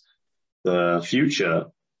meets the future.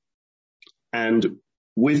 And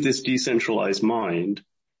with this decentralized mind,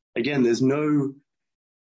 again, there's no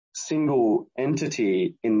single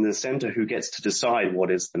entity in the center who gets to decide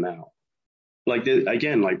what is the now. What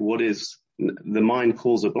is the mind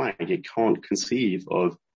calls a blank. It can't conceive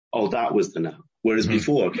of, that was the now. Whereas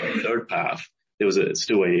before, third path, there was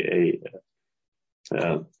still the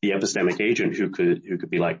epistemic agent who could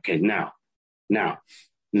be like, okay, now.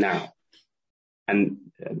 And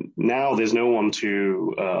now there's no one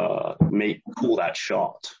to call that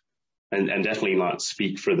shot, and definitely not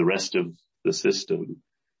speak for the rest of the system.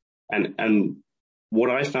 And what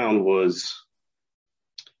I found was,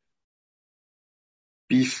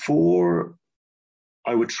 before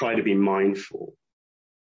I would try to be mindful,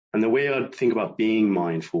 and the way I'd think about being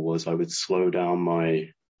mindful was I would slow down my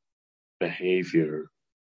behavior.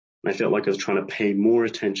 And I felt like I was trying to pay more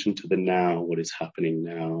attention to the now, what is happening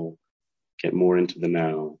now, get more into the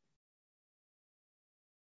now.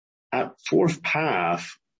 At fourth path,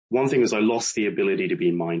 one thing is I lost the ability to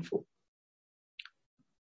be mindful.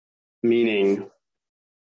 Meaning,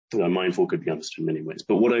 mindful could be understood in many ways,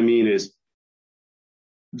 but what I mean is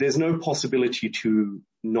there's no possibility to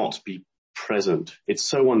not be present. It's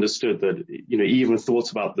so understood that, even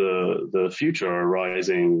thoughts about the future are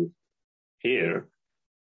arising here.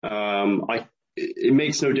 It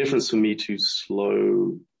makes no difference for me to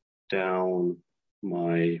slow down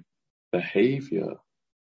my behavior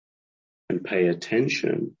and pay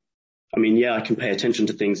attention I mean, yeah, I can pay attention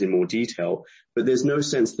to things in more detail, but there's no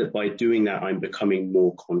sense that by doing that, I'm becoming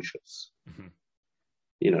more conscious,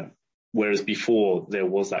 whereas before there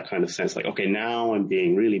was that kind of sense like, okay, now I'm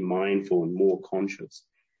being really mindful and more conscious.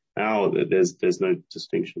 Now there's no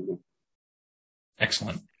distinction there.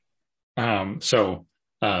 Excellent. So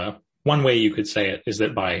one way you could say it is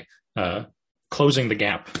that by closing the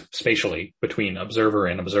gap spatially between observer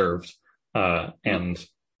and observed, and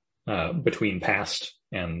between past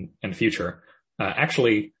and future,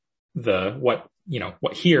 actually what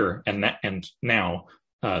here and now,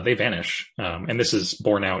 they vanish. And this is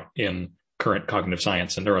borne out in current cognitive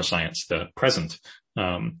science and neuroscience. The present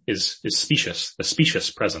is specious, the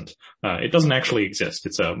specious present. It doesn't actually exist.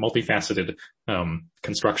 It's a multifaceted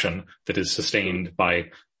construction that is sustained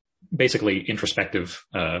by basically introspective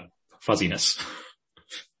fuzziness.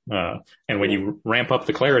 And when you ramp up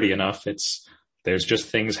the clarity enough, there's just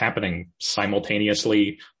things happening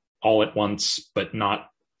simultaneously all at once, but not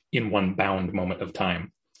in one bound moment of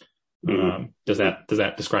time. Does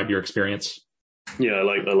that describe your experience? Yeah,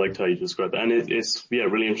 I liked how you described that. And it's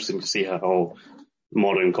really interesting to see how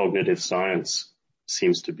modern cognitive science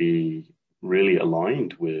seems to be really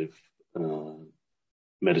aligned with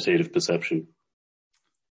meditative perception.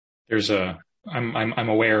 I'm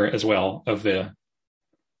aware as well of the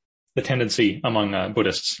tendency among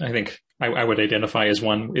Buddhists. I think I would identify as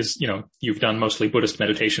one is, you've done mostly Buddhist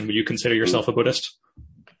meditation. Would you consider yourself a Buddhist?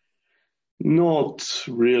 Not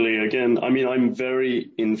really. Again, I mean, I'm very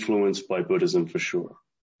influenced by Buddhism for sure,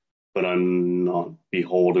 but I'm not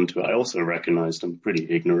beholden to it. I also recognized I'm pretty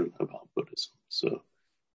ignorant about Buddhism. So,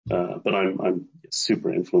 but I'm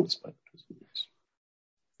super influenced by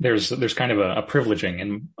Buddhism. There's kind of a privileging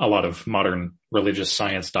in a lot of modern religious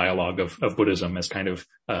science dialogue of Buddhism as kind of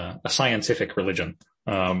a scientific religion,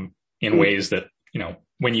 in ways that,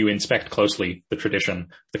 when you inspect closely the tradition,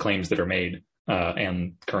 the claims that are made,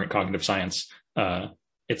 and current cognitive science,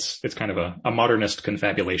 it's kind of a modernist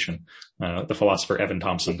confabulation. The philosopher Evan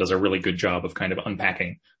Thompson does a really good job of kind of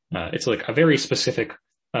unpacking. It's like a very specific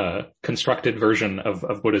constructed version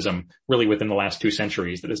of Buddhism really within the last 2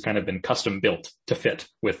 centuries that has kind of been custom built to fit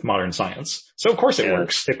with modern science. So of course it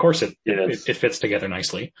works. Of course it fits together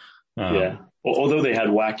nicely. Although they had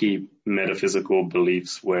wacky metaphysical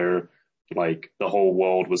beliefs where like the whole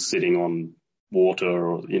world was sitting on water,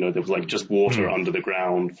 or, there was like just water under the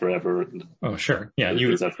ground forever. Oh, sure. Yeah.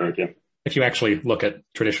 Is that correct? Yeah. If you actually look at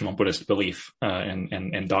traditional Buddhist belief,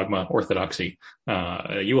 and dogma orthodoxy,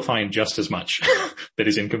 you will find just as much that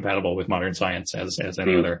is incompatible with modern science as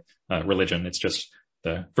any other religion. It's just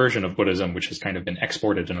the version of Buddhism, which has kind of been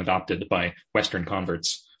exported and adopted by Western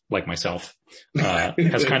converts like myself,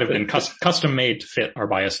 has kind of been custom made to fit our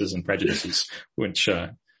biases and prejudices, which,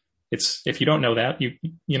 if you don't know that,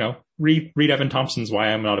 read Evan Thompson's Why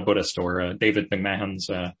I'm Not a Buddhist, or David McMahon's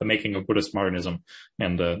The Making of Buddhist Modernism,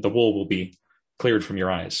 and the wool will be cleared from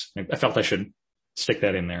your eyes. I felt I should stick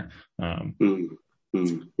that in there.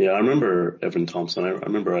 Yeah, I remember Evan Thompson. I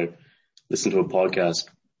remember I listened to a podcast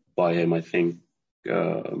by him, I think,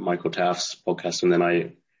 Michael Taft's podcast, and then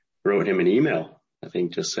I wrote him an email, I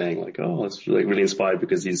think, just saying like, oh, it's really inspired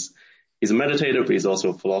because he's a meditator, but he's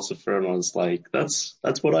also a philosopher. And I was like, that's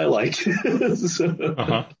what I like.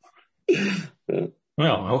 Yeah.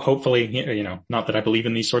 Well, hopefully, not that I believe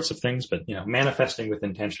in these sorts of things, but, manifesting with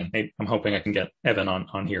intention. Hey, I'm hoping I can get Evan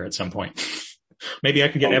on here at some point. Maybe I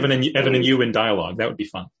can get Evan and you in dialogue. That would be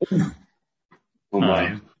fun. Oh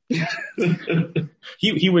my.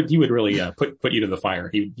 He would really, put you to the fire.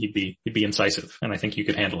 He'd be incisive, and I think you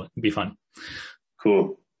could handle it. It'd be fun.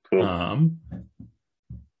 Cool.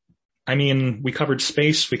 I mean, we covered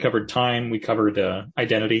space, we covered time, we covered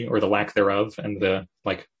identity or the lack thereof, and the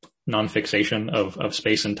non-fixation of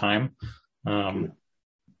space and time.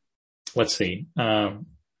 Let's see. What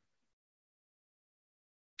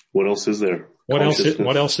else is there? What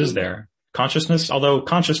else is there? Consciousness. Although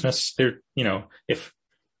consciousness, if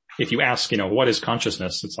you ask, what is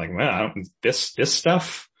consciousness? It's like, well, this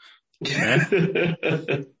stuff. There's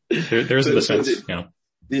the sense,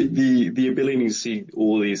 The ability to see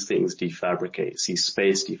all these things defabricate, see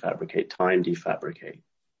space defabricate, time defabricate,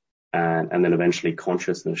 and then eventually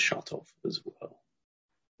consciousness shut off as well.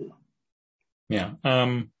 Yeah.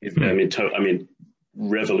 I mean,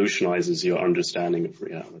 revolutionizes your understanding of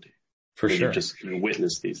reality. For sure. You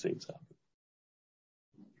witness these things happen.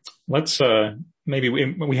 Let's, maybe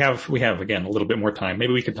we have again a little bit more time.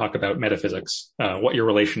 Maybe we could talk about metaphysics, what your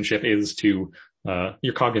relationship is to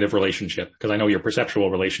your cognitive relationship, because I know your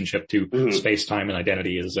perceptual relationship to space, time, and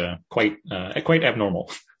identity is quite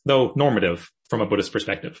abnormal, though normative from a Buddhist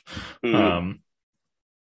perspective.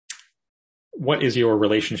 what is your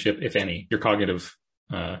relationship, if any, your cognitive,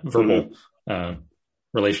 verbal,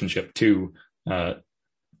 relationship to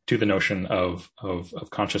the notion of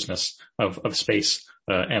consciousness, of space,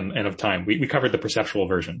 and of time? We covered the perceptual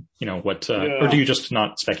version, or do you just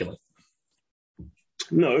not speculate?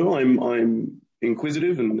 No, I'm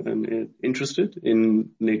inquisitive and interested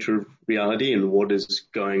in nature of reality and what is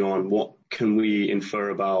going on. What can we infer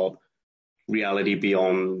about reality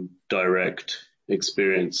beyond direct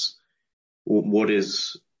experience? What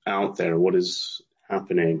is out there? What is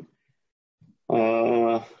happening?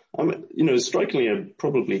 I'm, strikingly, I'm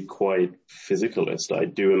probably quite physicalist. I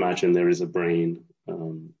do imagine there is a brain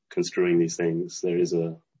construing these things. There is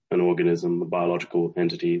an organism, a biological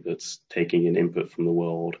entity that's taking in input from the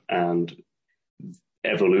world, and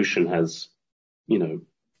evolution has,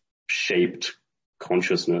 shaped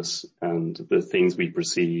consciousness, and the things we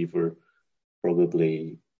perceive are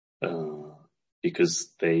probably because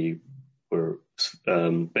they were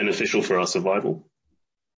beneficial for our survival.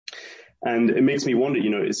 And it makes me wonder,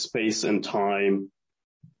 is space and time...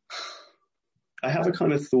 I have a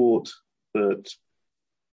kind of thought that,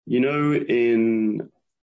 in...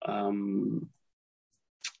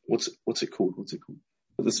 what's it called?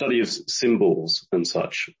 The study of symbols and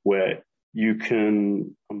such, where you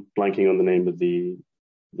can... I'm blanking on the name of the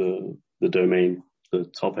domain, the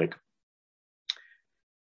topic.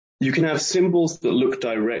 You can have symbols that look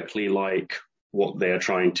directly like what they're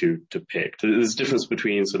trying to depict. There's a difference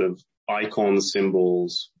between sort of icons,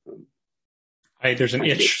 symbols. There's an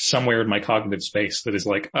itch somewhere in my cognitive space that is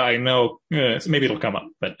like, I know, maybe it'll come up,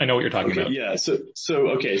 but I know what you're talking about. Yeah. So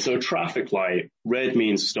traffic light, red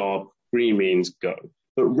means stop, green means go.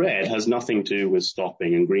 But red has nothing to do with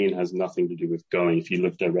stopping and green has nothing to do with going. If you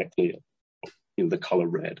look directly at the color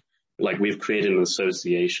red, like we've created an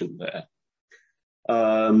association there.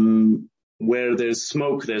 Where there's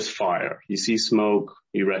smoke, there's fire. You see smoke,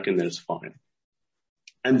 you reckon there's fire.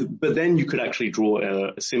 But then you could actually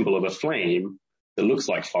draw a symbol of a flame that looks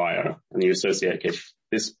like fire, and you associate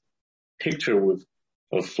this picture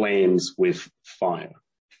of flames with fire.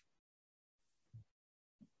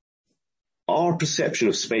 Our perception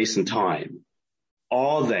of space and time,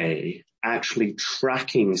 are they actually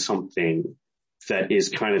tracking something that is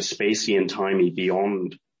kind of spacey and timey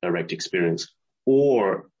beyond direct experience?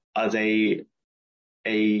 Or are they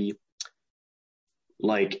a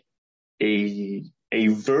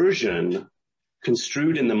version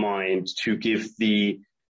construed in the mind to give the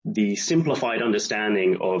simplified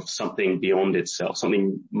understanding of something beyond itself,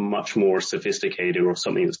 something much more sophisticated or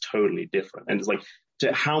something that's totally different? And it's like,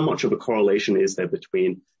 how much of a correlation is there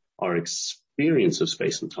between our experience of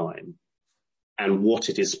space and time and what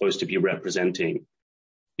it is supposed to be representing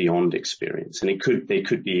beyond experience? And they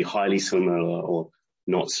could be highly similar or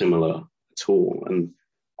not similar at all. And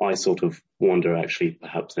I sort of wonder, actually,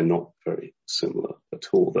 perhaps they're not very similar at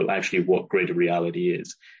all. That actually what greater reality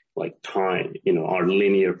is, like time, our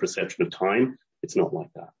linear perception of time, it's not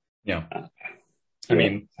like that. Yeah. I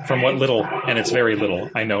mean, from what little, and it's very little,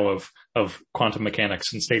 I know of quantum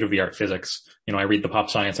mechanics and state-of-the-art physics, I read the pop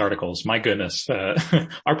science articles. My goodness,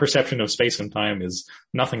 our perception of space and time is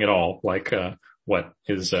nothing at all like what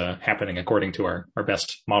is happening according to our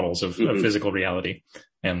best models of physical reality.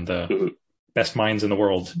 And the best minds in the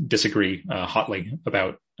world disagree hotly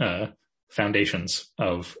about foundations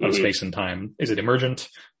of space and time. Is it emergent?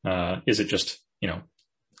 Is it just,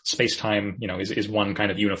 space-time, is one kind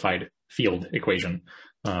of unified field equation,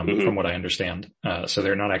 from what I understand. So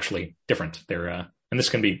they're not actually different. They're, and this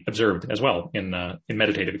can be observed as well in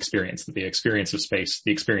meditative experience, the experience of space,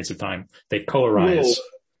 the experience of time, they colorize.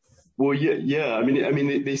 Well, yeah. I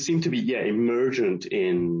mean, they seem to be, emergent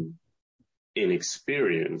in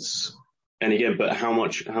experience. And again, but how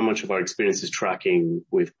much of our experience is tracking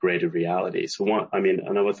with greater reality? So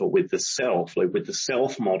another thought with the self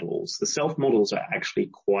models are actually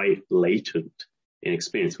quite latent in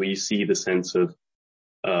experience, where you see the sense of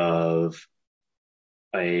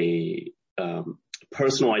a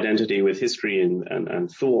personal identity with history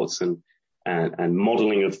and thoughts and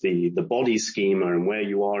modeling of the body schema and where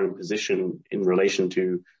you are in position in relation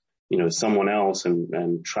to, someone else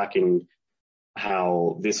and tracking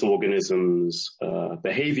how this organism's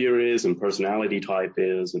behavior is and personality type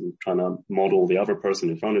is, and trying to model the other person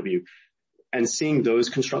in front of you. And seeing those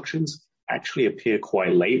constructions actually appear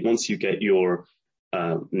quite late. Once you get your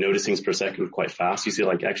noticings per second quite fast, you see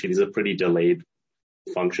actually these are pretty delayed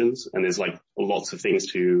functions, and there's lots of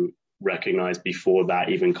things to recognize before that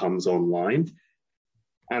even comes online.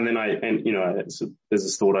 And then there's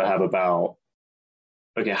this thought I have about,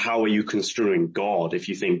 okay, how are you construing God? If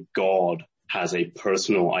you think God has a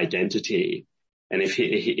personal identity And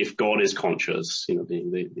if God is conscious,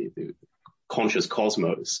 the conscious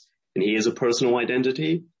cosmos, and he is a personal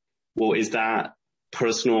identity, well, is that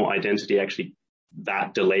personal identity actually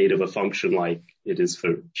that delayed of a function like it is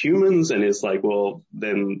for humans? And it's like, well,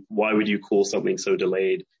 then why would you call something so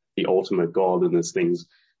delayed the ultimate God? And there's things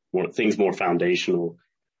more foundational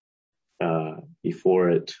before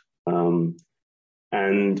it.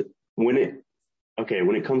 And when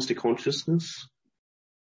it comes to consciousness,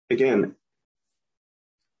 again,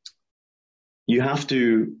 you have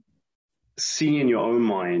to see in your own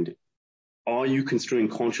mind, are you construing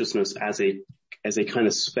consciousness as a kind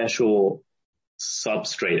of special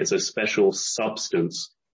substrate, as a special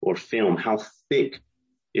substance or film? How thick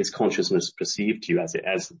is consciousness perceived to you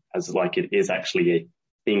as like it is actually a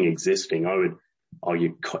thing existing? I would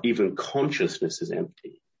argue even consciousness is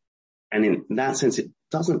empty. And in that sense, it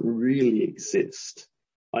doesn't really exist.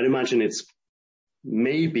 I'd imagine it's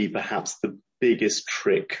maybe perhaps the biggest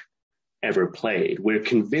trick ever played. We're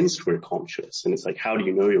convinced we're conscious. And it's like, how do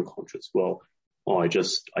you know you're conscious? Well, I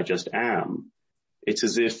just am. It's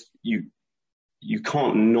as if you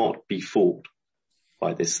can't not be fooled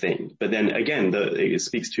by this thing. But then again, it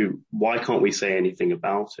speaks to why can't we say anything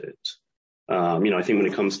about it? I think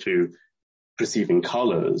when it comes to perceiving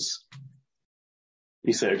colors,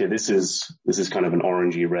 you say, okay, this is kind of an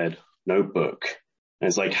orangey red notebook. And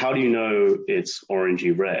it's like, how do you know it's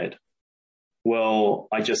orangey red? Well,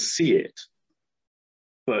 I just see it,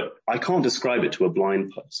 but I can't describe it to a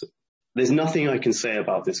blind person. There's nothing I can say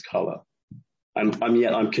about this color.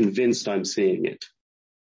 Yet I'm convinced I'm seeing it.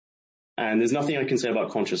 And there's nothing I can say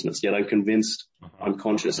about consciousness, yet I'm convinced I'm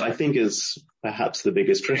conscious. I think is perhaps the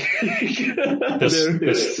biggest trick.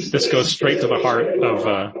 This goes straight to the heart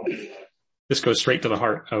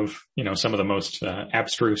of, some of the most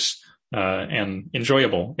abstruse and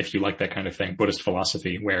enjoyable, if you like that kind of thing, Buddhist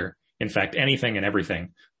philosophy, where in fact anything and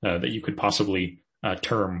everything that you could possibly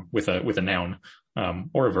term with a noun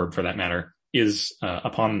or a verb for that matter is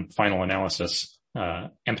upon final analysis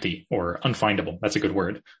empty or unfindable. That's a good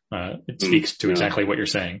word. It speaks to exactly what you're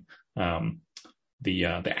saying.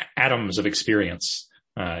 The atoms of experience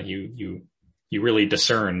you really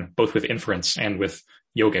discern both with inference and with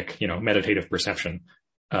yogic, meditative perception,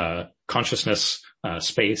 consciousness,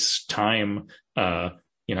 space, time,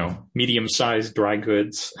 medium-sized dry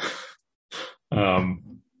goods.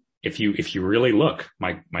 If you really look,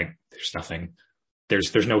 there's nothing,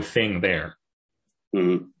 there's no thing there.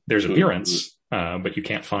 Mm-hmm. There's appearance, but you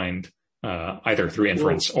can't find, either through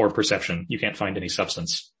inference or perception, you can't find any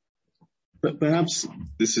substance. But perhaps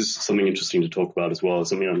this is something interesting to talk about as well.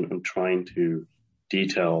 Something I'm trying to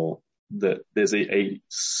detail, that there's a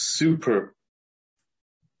super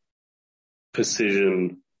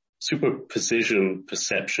precision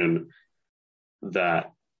perception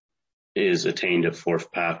that is attained at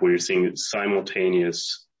fourth path, where you're seeing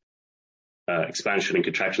simultaneous expansion and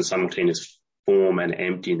contraction, simultaneous form and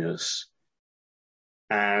emptiness.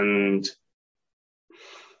 And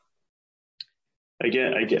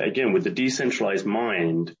again, with the decentralized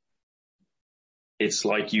mind, it's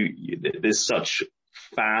like there's such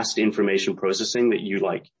fast information processing that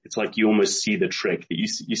it's like you almost see the trick, that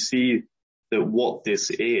you see that what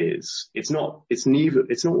this is, it's not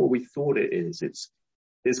what we thought it is.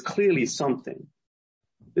 There's clearly something,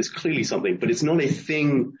 but it's not a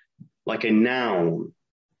thing like a noun.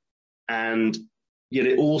 And yet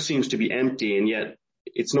it all seems to be empty, and yet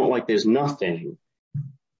it's not like there's nothing.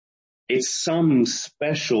 It's some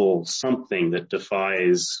special something that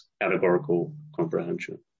defies categorical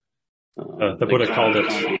comprehension. The Buddha called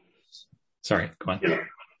it. Sorry, go on. Yeah.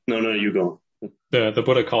 No, you go. The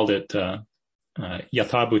Buddha called it yatha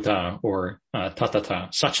bhuta, or tatata,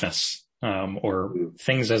 suchness, or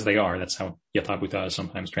things as they are. That's how yatha bhuta is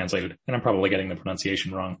sometimes translated, and I'm probably getting the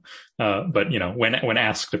pronunciation wrong. But when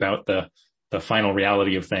asked about the final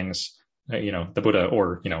reality of things, the Buddha,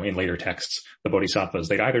 or in later texts, the Bodhisattvas,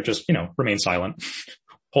 they'd either just remain silent,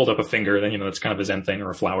 hold up a finger, then that's kind of a Zen thing,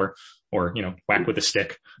 or a flower, or whack with a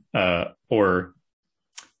stick, or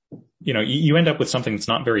you end up with something that's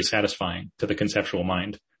not very satisfying to the conceptual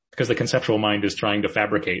mind, because the conceptual mind is trying to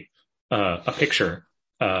fabricate a picture,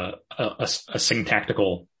 a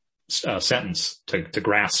syntactical sentence to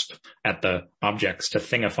grasp at the objects, to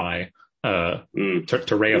thingify, to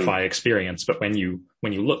reify experience. But when you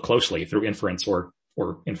look closely through inference or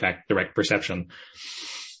in fact direct perception,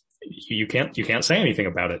 you can't say anything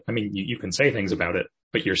about it. I mean, you can say things about it,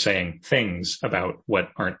 but you're saying things about what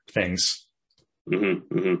aren't things.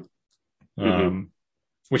 Mm-hmm, mm-hmm.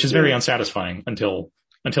 Which is very unsatisfying until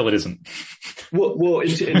it isn't. Well,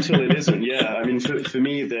 until it isn't. Yeah. I mean, for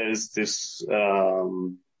me, there's this,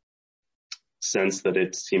 sense that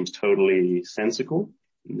it seems totally sensical.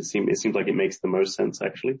 It seems like it makes the most sense,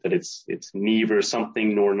 actually, that it's neither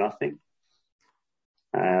something nor nothing.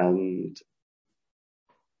 And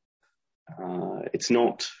it's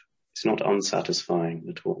not unsatisfying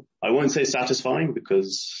at all. I won't say satisfying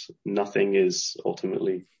because nothing is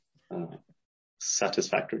ultimately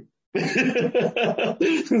satisfactory. You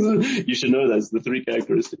should know that's the three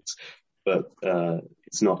characteristics, but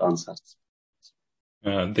it's not unsatisfying.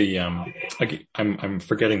 I'm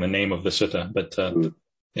forgetting the name of the sutta, but I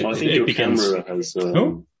think your camera has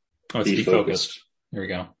it's defocused. There we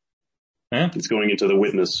go. It's going into the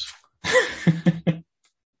witness.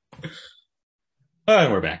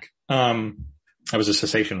 And we're back. That was a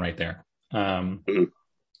cessation right there. What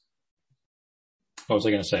was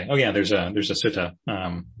I going to say? Oh yeah, there's a sutta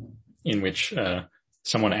in which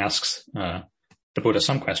someone asks the Buddha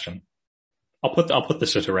some question. I'll put the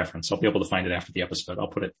sutta reference. I'll be able to find it after the episode. I'll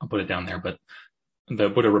put it down there. But the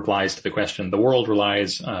Buddha replies to the question: the world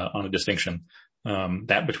relies on a distinction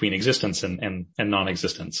that between existence and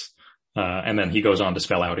non-existence. And then he goes on to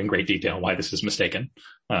spell out in great detail why this is mistaken,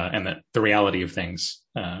 and that the reality of things,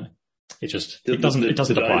 it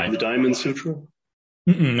doesn't apply. The Diamond Sutra?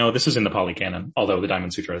 No, this is in the Pali Canon, although the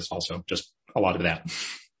Diamond Sutra is also just a lot of that.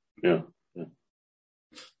 Yeah.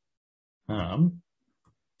 Well,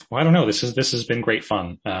 I don't know. This has been great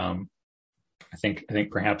fun. I think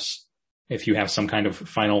perhaps if you have some kind of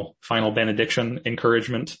final benediction,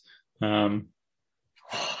 encouragement, well,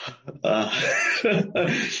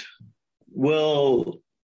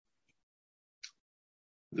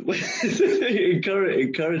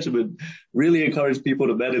 encouragement, really encourage people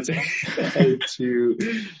to meditate, that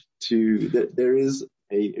there is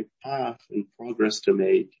a path and progress to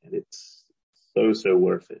make, and it's so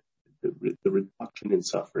worth it. The reduction in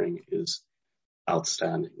suffering is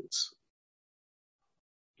outstanding. It's,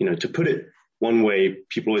 to put it one way,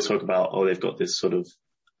 people always talk about, they've got this sort of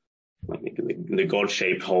like the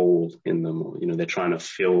God-shaped hole in them, or, they're trying to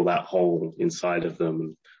fill that hole inside of them.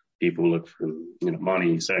 And people look for,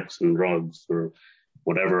 money, sex, and drugs, or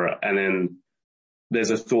whatever. And then there's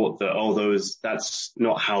a thought that, that's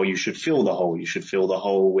not how you should fill the hole. You should fill the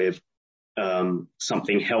hole with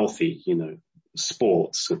something healthy,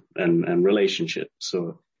 sports and relationships,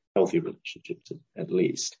 or healthy relationships at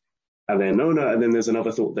least. And then and then there's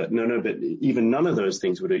another thought that but even none of those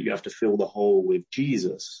things would do. You have to fill the hole with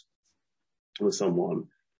Jesus or someone.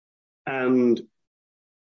 And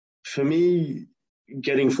for me,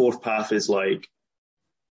 getting fourth path is like,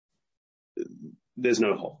 there's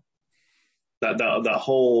no hole. That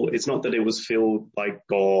hole, it's not that it was filled by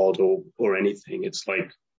God or anything. It's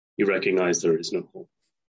like you recognize there is no hole.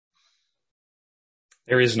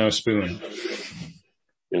 There is no spoon.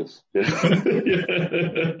 Yes.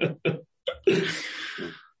 Yeah.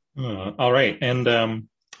 All right. And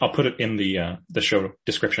I'll put it in the show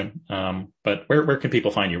description. But where can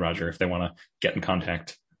people find you, Roger, if they want to get in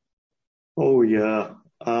contact? Oh, yeah.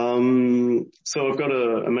 So I've got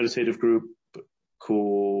a meditative group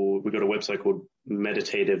we've got a website called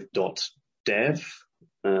meditative.dev,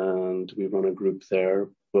 and we run a group there.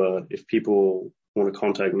 But if people want to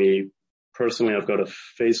contact me personally, I've got a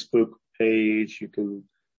Facebook page. You can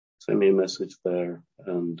send me a message there.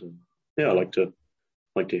 And I like to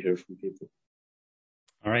hear from people.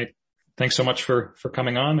 All right. Thanks so much for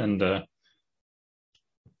coming on, and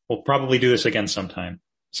we'll probably do this again sometime.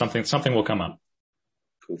 Something will come up.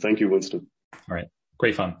 Cool. Thank you, Winston. All right.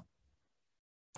 Great fun.